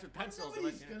fucking cats with pencils.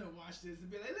 Nobody's Like, gonna watch this and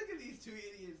be like, look at these two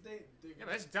idiots. They're yeah,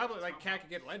 but that's double. Like, Tom cat could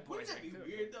get lead Wouldn't that be poisoning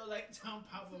too. weird though? Like Tom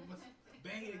Papa was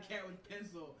banging a cat with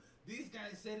pencil. These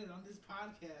guys said it on this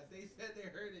podcast. They said they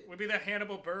heard it. Would be the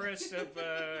Hannibal Buress of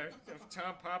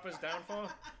Tom Papa's downfall.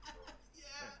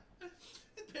 Yeah.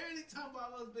 Apparently Tom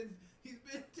Papa's been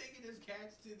taking his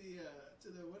cats to the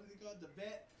what do they call it, the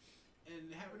vet, and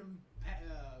having them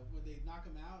when they knock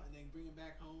them out and then bring them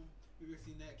back home. Have you ever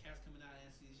seen that? Cats coming out of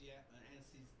anesthesia.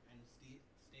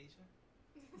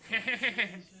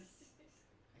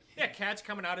 Yeah, cats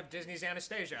coming out of Disney's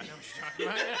Anastasia. I know what you're talking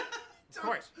about. Yeah. Of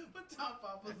course. But Tom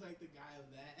Papa's like the guy of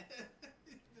that.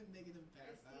 He's been making them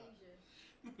pass out.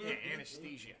 Anesthesia. Yeah,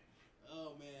 anesthesia.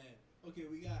 Oh man. Okay,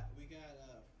 we got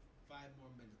 5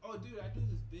 more minutes. Oh dude, I do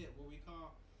this bit where we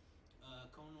call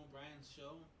Conan O'Brien's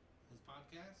show, his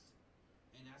podcast,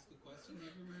 and ask a question.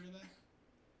 Have you ever heard of that?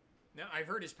 No, I've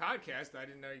heard his podcast. I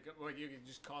didn't know you could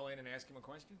just call in and ask him a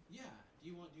question. Yeah. Do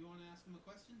you want to ask him a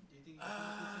question? Do you think you can come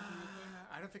up with something real quick?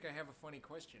 I don't think I have a funny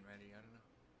question ready. I don't know.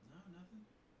 No, nothing.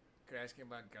 Could ask him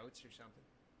about goats or something.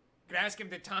 Could ask him,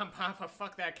 did Tom Papa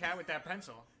fuck that cat with that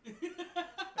pencil?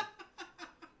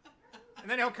 And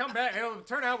then he'll come back. It'll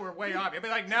turn out we're way off. He'll be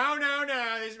like, no.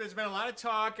 There's been a lot of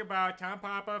talk about Tom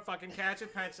Papa fucking cats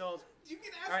with pencils. You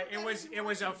can ask All right, him that if you it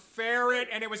was a want. ferret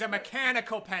and it was a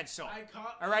mechanical pencil.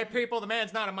 All right, people, the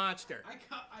man's not a monster. I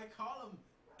call him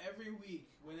every week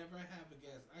whenever I have a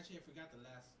guest. Actually, I forgot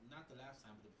not the last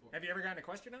time, but the before. Have you ever gotten a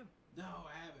question on? No,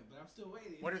 I haven't, but I'm still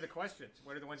waiting. What are the questions?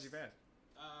 What are the ones you've asked?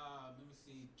 Let me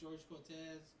see. George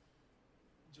Cortez.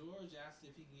 George asked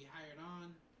if he can get hired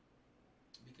on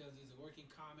because he's a working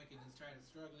comic and he's trying to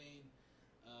struggling.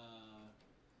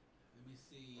 Let me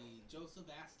see. Joseph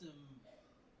asked him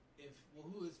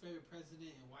who his favorite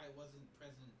president and why it wasn't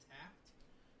President Taft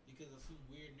because of some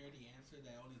weird nerdy answer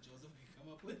that only Joseph could come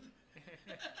up with.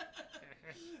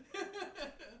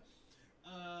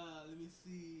 Let me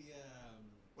see.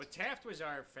 Well, Taft was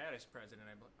our fattest president,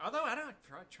 I believe. Although I don't know,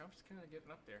 Trump's kind of getting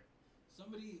up there.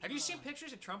 Somebody. Have you seen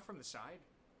pictures of Trump from the side?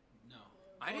 No.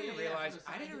 I didn't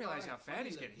realize how fat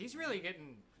he's getting. He's really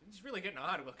getting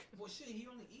odd looking. Well, shit, he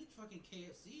only eats fucking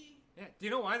KFC. Yeah. Do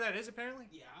you know why that is? Apparently.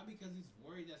 Yeah, because he's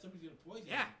worried that somebody's gonna poison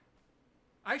Yeah. him.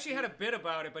 I actually had a bit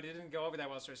about it, but it didn't go over that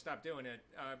well, so I stopped doing it.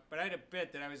 But I had a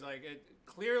bit that I was like,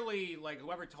 clearly, like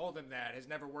whoever told him that has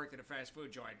never worked at a fast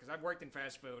food joint because I've worked in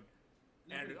fast food.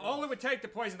 And all it would take to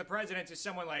poison the president is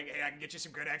someone like, hey, I can get you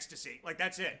some good ecstasy. Like,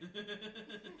 that's it.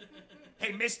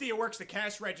 Hey, Misty, who works the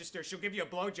cash register, she'll give you a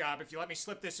blowjob if you let me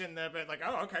slip this in the... But like,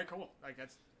 oh, okay, cool. Like,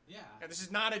 that's... Yeah. This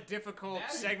is not a difficult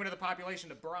segment of the population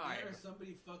to bribe. Or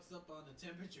somebody fucks up on the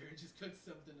temperature and just cooks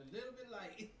something a little bit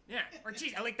light. Yeah. Or,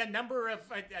 geez, I like the number of...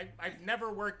 I've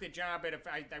never worked a job at...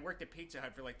 I worked at Pizza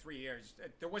Hut for like 3 years.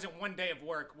 There wasn't one day of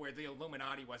work where the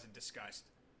Illuminati wasn't discussed.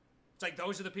 It's like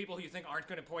those are the people who you think aren't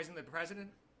going to poison the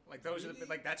president. Like those are the,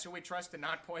 like that's who we trust to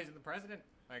not poison the president.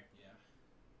 Like, yeah,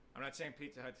 I'm not saying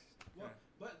Pizza Hut. Well,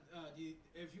 but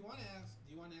if you want to ask,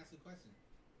 do you want to ask a question?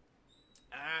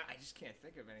 I just can't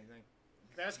think of anything.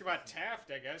 You can ask about Taft,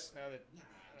 I guess. Now that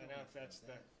I know if that's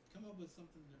the. Come up with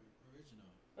something original.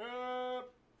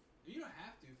 You don't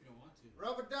have to if you don't want to.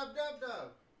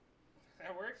 Rub-a-dub-dub-dub.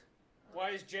 That works. Why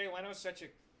is Jay Leno such a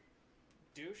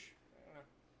douche?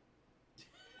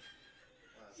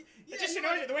 Yeah, just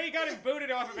the way you got him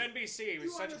booted off of NBC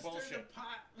was such bullshit.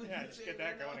 Yeah, just get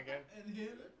that going again. And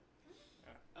him.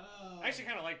 I actually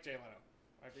kind of like Jay Leno.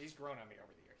 He's grown on me over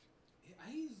the years.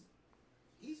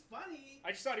 He's funny.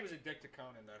 I just thought he was a dick to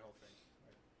Conan, that whole thing.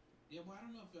 Yeah, well, I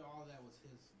don't know if all that was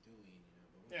his doing.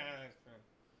 But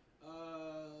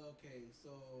okay,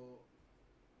 so.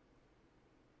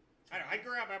 I don't know. I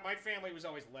grew up. My family was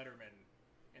always Letterman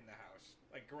in the house.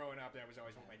 Like growing up, that was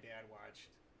always what my dad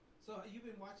watched. So you've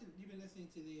been listening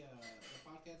to the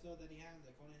podcast though that he has,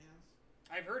 that Conan has?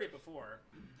 I've heard it before.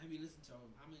 Have you listened to them?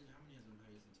 How many of them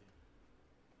have you listened to?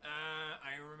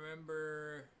 I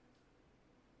remember.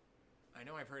 I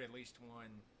know I've heard at least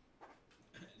one.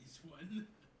 At least one.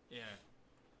 Yeah.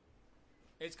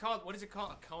 It's called. What is it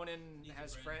called? Conan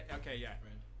has friend. Okay, yeah.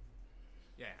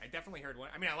 Yeah, I definitely heard one.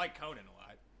 I mean, I like Conan a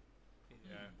lot.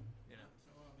 Yeah. You know.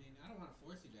 So I mean, I don't want to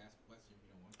force you to ask a question if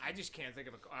you don't want to. I just can't think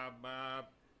of a.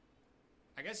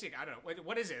 I guess I don't know.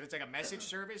 What is it? It's like a message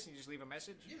service, and you just leave a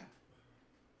message. Yeah.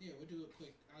 Yeah, we'll do a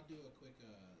quick. I'll do a quick.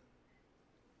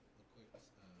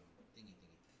 Thingy.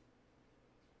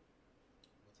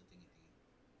 What's a thingy?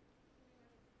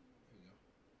 Here we go.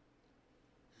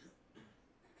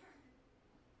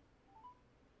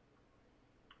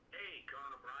 Hey,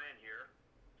 Conan O'Brien here.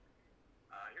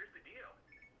 Here's the deal.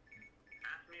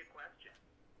 Ask me a question.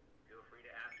 Feel free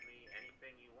to ask me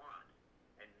anything you want.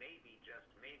 And maybe, just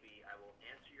maybe, I will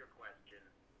answer your question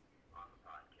on the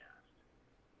podcast.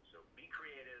 So be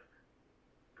creative,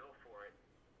 go for it,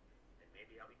 and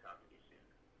maybe I'll be talking to you soon.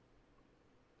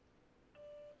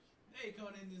 Hey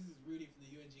Conan, this is Rudy from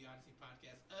the UNG Odyssey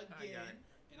podcast again.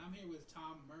 And I'm here with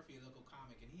Tom Murphy, a local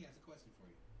comic, and he has a question for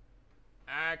you.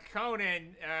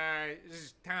 Conan, this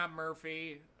is Tom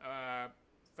Murphy,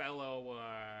 fellow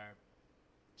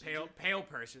pale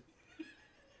person.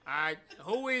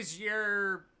 Who is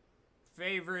your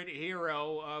favorite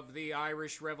hero of the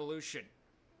Irish Revolution?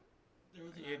 There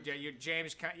was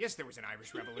James yes, there was an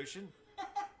Irish Revolution.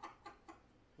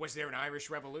 Was there an Irish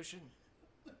Revolution?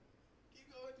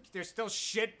 Keep going. There's still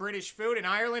shit British food in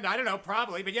Ireland? I don't know,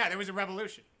 probably, but yeah, there was a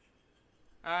revolution.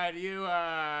 Do you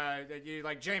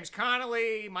like James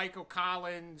Connolly, Michael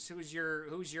Collins? Who's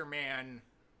your man?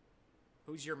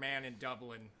 Who's your man in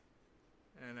Dublin?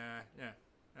 And yeah,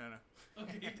 I don't know.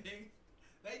 Okay,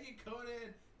 thank you,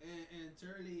 Conan and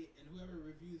Turley, and whoever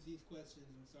reviews these questions.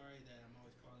 I'm sorry that I'm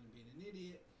always calling him being an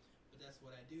idiot, but that's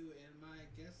what I do, and my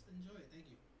guests enjoy it. Thank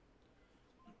you.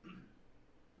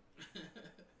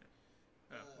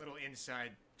 Little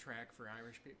inside track for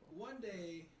Irish people. One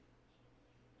day,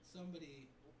 somebody.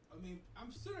 I mean,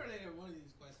 I'm sooner or later one of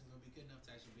these questions will be good enough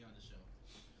to actually be on the show.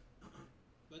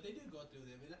 But they do go through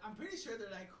them, and I'm pretty sure they're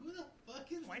like, "Who the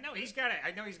fuck is?" Well, I know he's got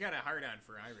a hard on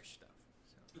for Irish stuff.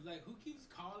 So. Like, who keeps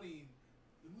calling?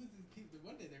 Who's this keep?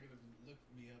 One day they're gonna look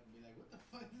me up and be like, "What the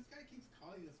fuck? This guy keeps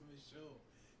calling us from his show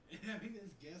and having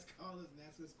his guest call us and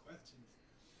ask us questions."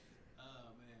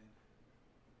 Oh man,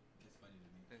 it's funny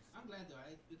to me. I'm glad though.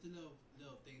 It's a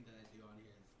little thing that I do on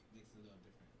here. It makes it a little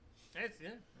different.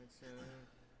 It's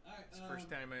All right. it's the first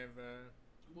time I've.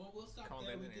 Well, we'll stop called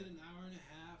there. in We did and- an hour and a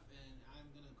half, and I'm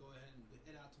gonna go ahead and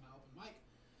head out to my open mic.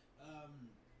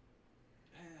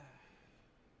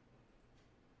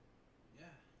 Yeah.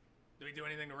 Do we do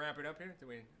anything to wrap it up here? Do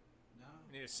we No.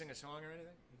 need to sing a song or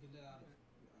anything? You can let out.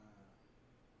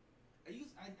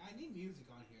 I need music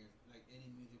on here, like any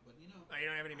music, but you know. Oh, you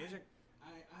don't have any music?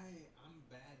 I'm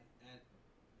bad at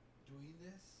doing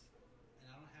this, and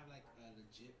I don't have like a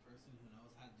legit person who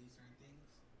knows how to do certain things.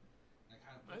 Like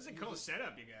how. That's a cool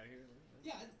setup you got here.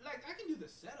 Yeah, like I can do the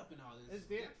setup and all this. It's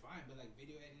good. That's fine, but like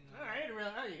video editing. And All right,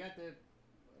 oh, you got the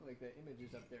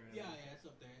images up there. Yeah, it's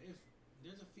up there. If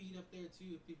there's a feed up there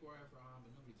too, if people are ever on,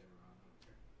 but nobody's ever on. I don't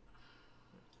care.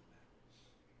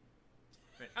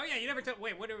 Oh yeah, you never told.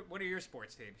 Wait, what are your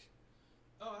sports teams?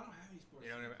 Oh, I don't have any sports. You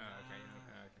don't have. teams. Oh, okay. Nah,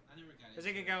 Okay. I never got it. Because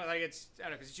they can go like it's I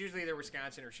don't know because it's usually either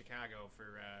Wisconsin or Chicago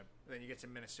for then you get some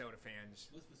Minnesota fans.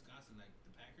 What's Wisconsin like?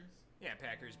 The Packers? Yeah,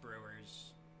 Packers,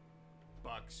 Brewers,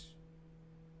 Bucks.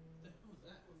 What the hell was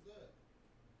that? What's that?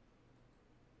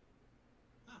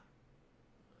 Huh?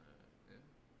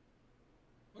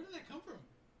 Where did that come from?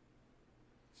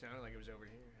 Sounded like it was over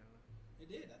here. I don't know. It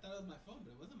did. I thought it was my phone,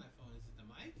 but it wasn't my phone. Is it the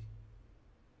mic?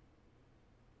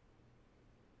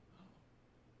 Oh.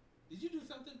 Did you do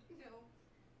something? No.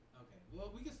 Okay.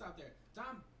 Well, we can stop there.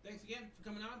 Tom, thanks again for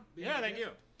coming on. being Yeah, a thank you.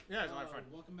 guest. Yeah, it was a lot of fun.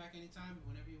 Welcome back anytime.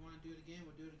 Whenever you want to do it again,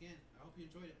 we'll do it again. I hope you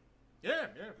enjoyed it.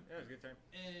 Yeah, it was a good time.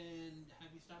 And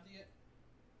have you stopped it yet?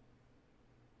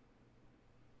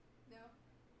 No.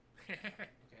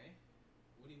 Okay.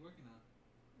 What are you working on?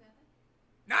 Nothing.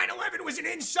 9/11 was an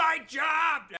inside job.